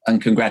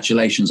 and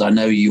congratulations, I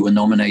know you were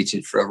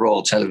nominated for a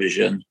Royal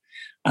Television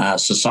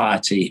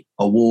Society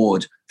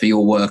Award for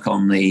your work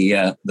on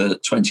the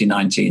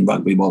 2019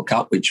 Rugby World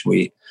Cup, which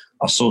we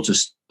are sort of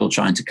still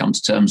trying to come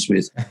to terms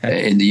with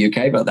in the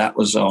UK, but that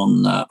was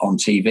on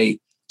TV.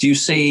 Do you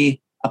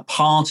see a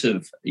part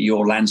of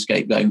your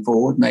landscape going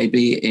forward,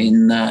 maybe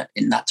in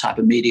that type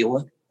of media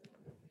work?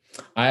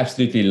 I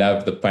absolutely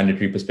love the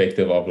punditry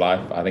perspective of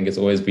life. I think it's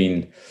always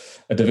been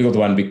a difficult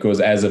one because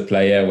as a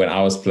player, when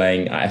I was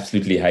playing, I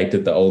absolutely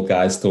hated the old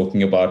guys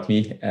talking about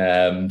me.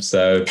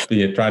 So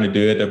you're trying to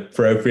do it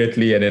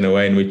appropriately and in a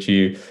way in which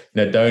you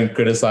don't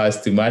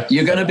criticize too much.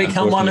 You're going to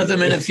become one of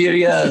them in a few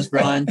years,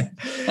 Brian.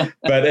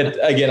 But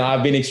again,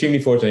 I've been extremely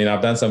fortunate.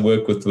 I've done some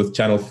work with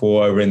Channel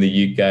 4 over in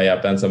the UK.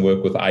 I've done some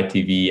work with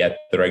ITV at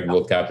the Rugby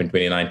World Cup in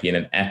 2019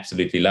 and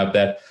absolutely loved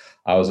that.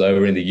 I was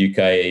over in the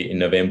UK in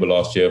November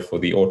last year for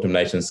the Autumn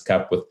Nations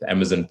Cup with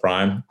Amazon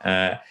Prime.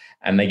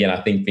 And again,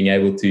 I think being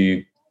able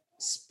to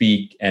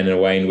speak in a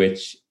way in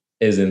which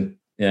isn't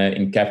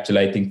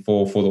encapsulating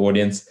for the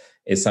audience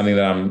is something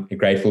that I'm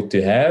grateful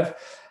to have.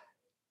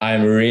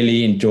 I'm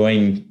really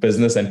enjoying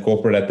business and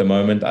corporate at the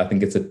moment. I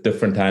think it's a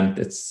different hand.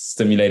 It's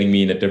stimulating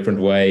me in a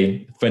different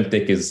way.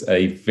 Fintech is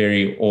a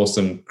very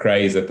awesome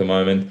craze at the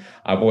moment.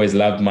 I've always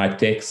loved my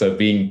tech, so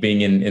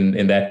being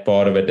in that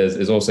part of it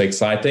is also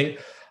exciting.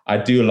 I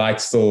do like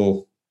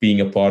still being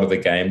a part of the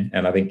game.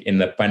 And I think in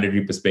the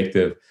punditry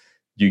perspective,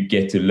 you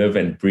get to live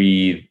and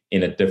breathe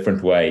in a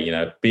different way.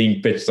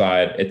 Being pitch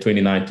side at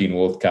 2019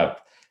 World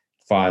Cup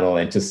final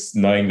and just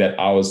knowing that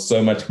I was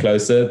so much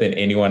closer than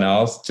anyone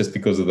else just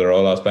because of the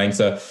role I was playing.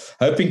 So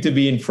hoping to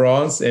be in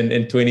France in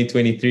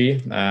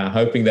 2023,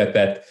 hoping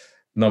that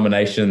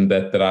nomination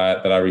that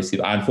I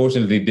received. I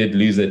unfortunately did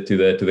lose it to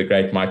the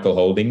great Michael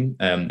Holding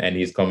and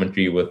his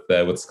commentary with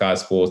Sky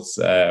Sports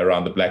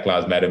around the Black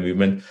Lives Matter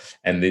movement.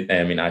 And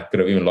I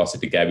could have even lost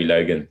it to Gabby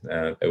Logan.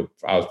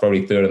 I was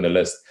probably third on the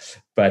list,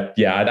 but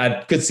yeah,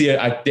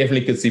 I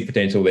definitely could see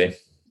potential there.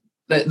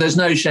 There's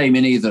no shame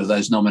in either of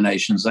those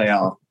nominations. They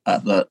are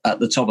at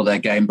the top of their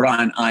game.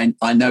 Brian,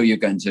 I know you're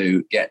going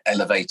to get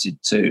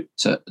elevated to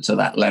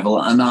that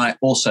level, and I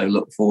also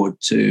look forward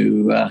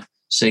to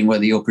seeing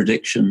whether your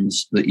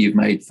predictions that you've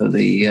made for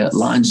the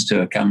Lions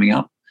Tour coming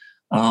up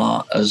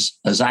are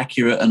as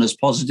accurate and as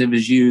positive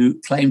as you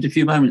claimed a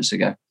few moments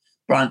ago.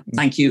 Brian,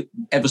 thank you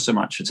ever so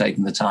much for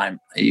taking the time.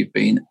 You've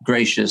been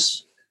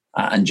gracious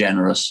and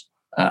generous,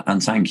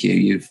 and thank you.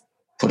 You've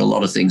put a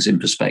lot of things in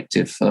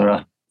perspective for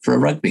a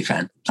rugby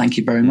fan. Thank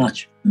you very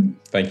much.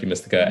 Thank you,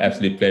 Mr. Kerr.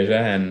 Absolute pleasure,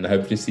 and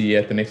hope to see you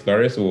at the next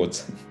Laureus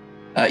Awards.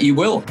 You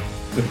will.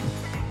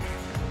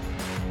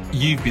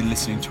 You've been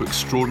listening to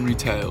Extraordinary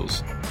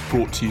Tales,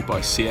 brought to you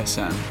by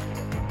CSN.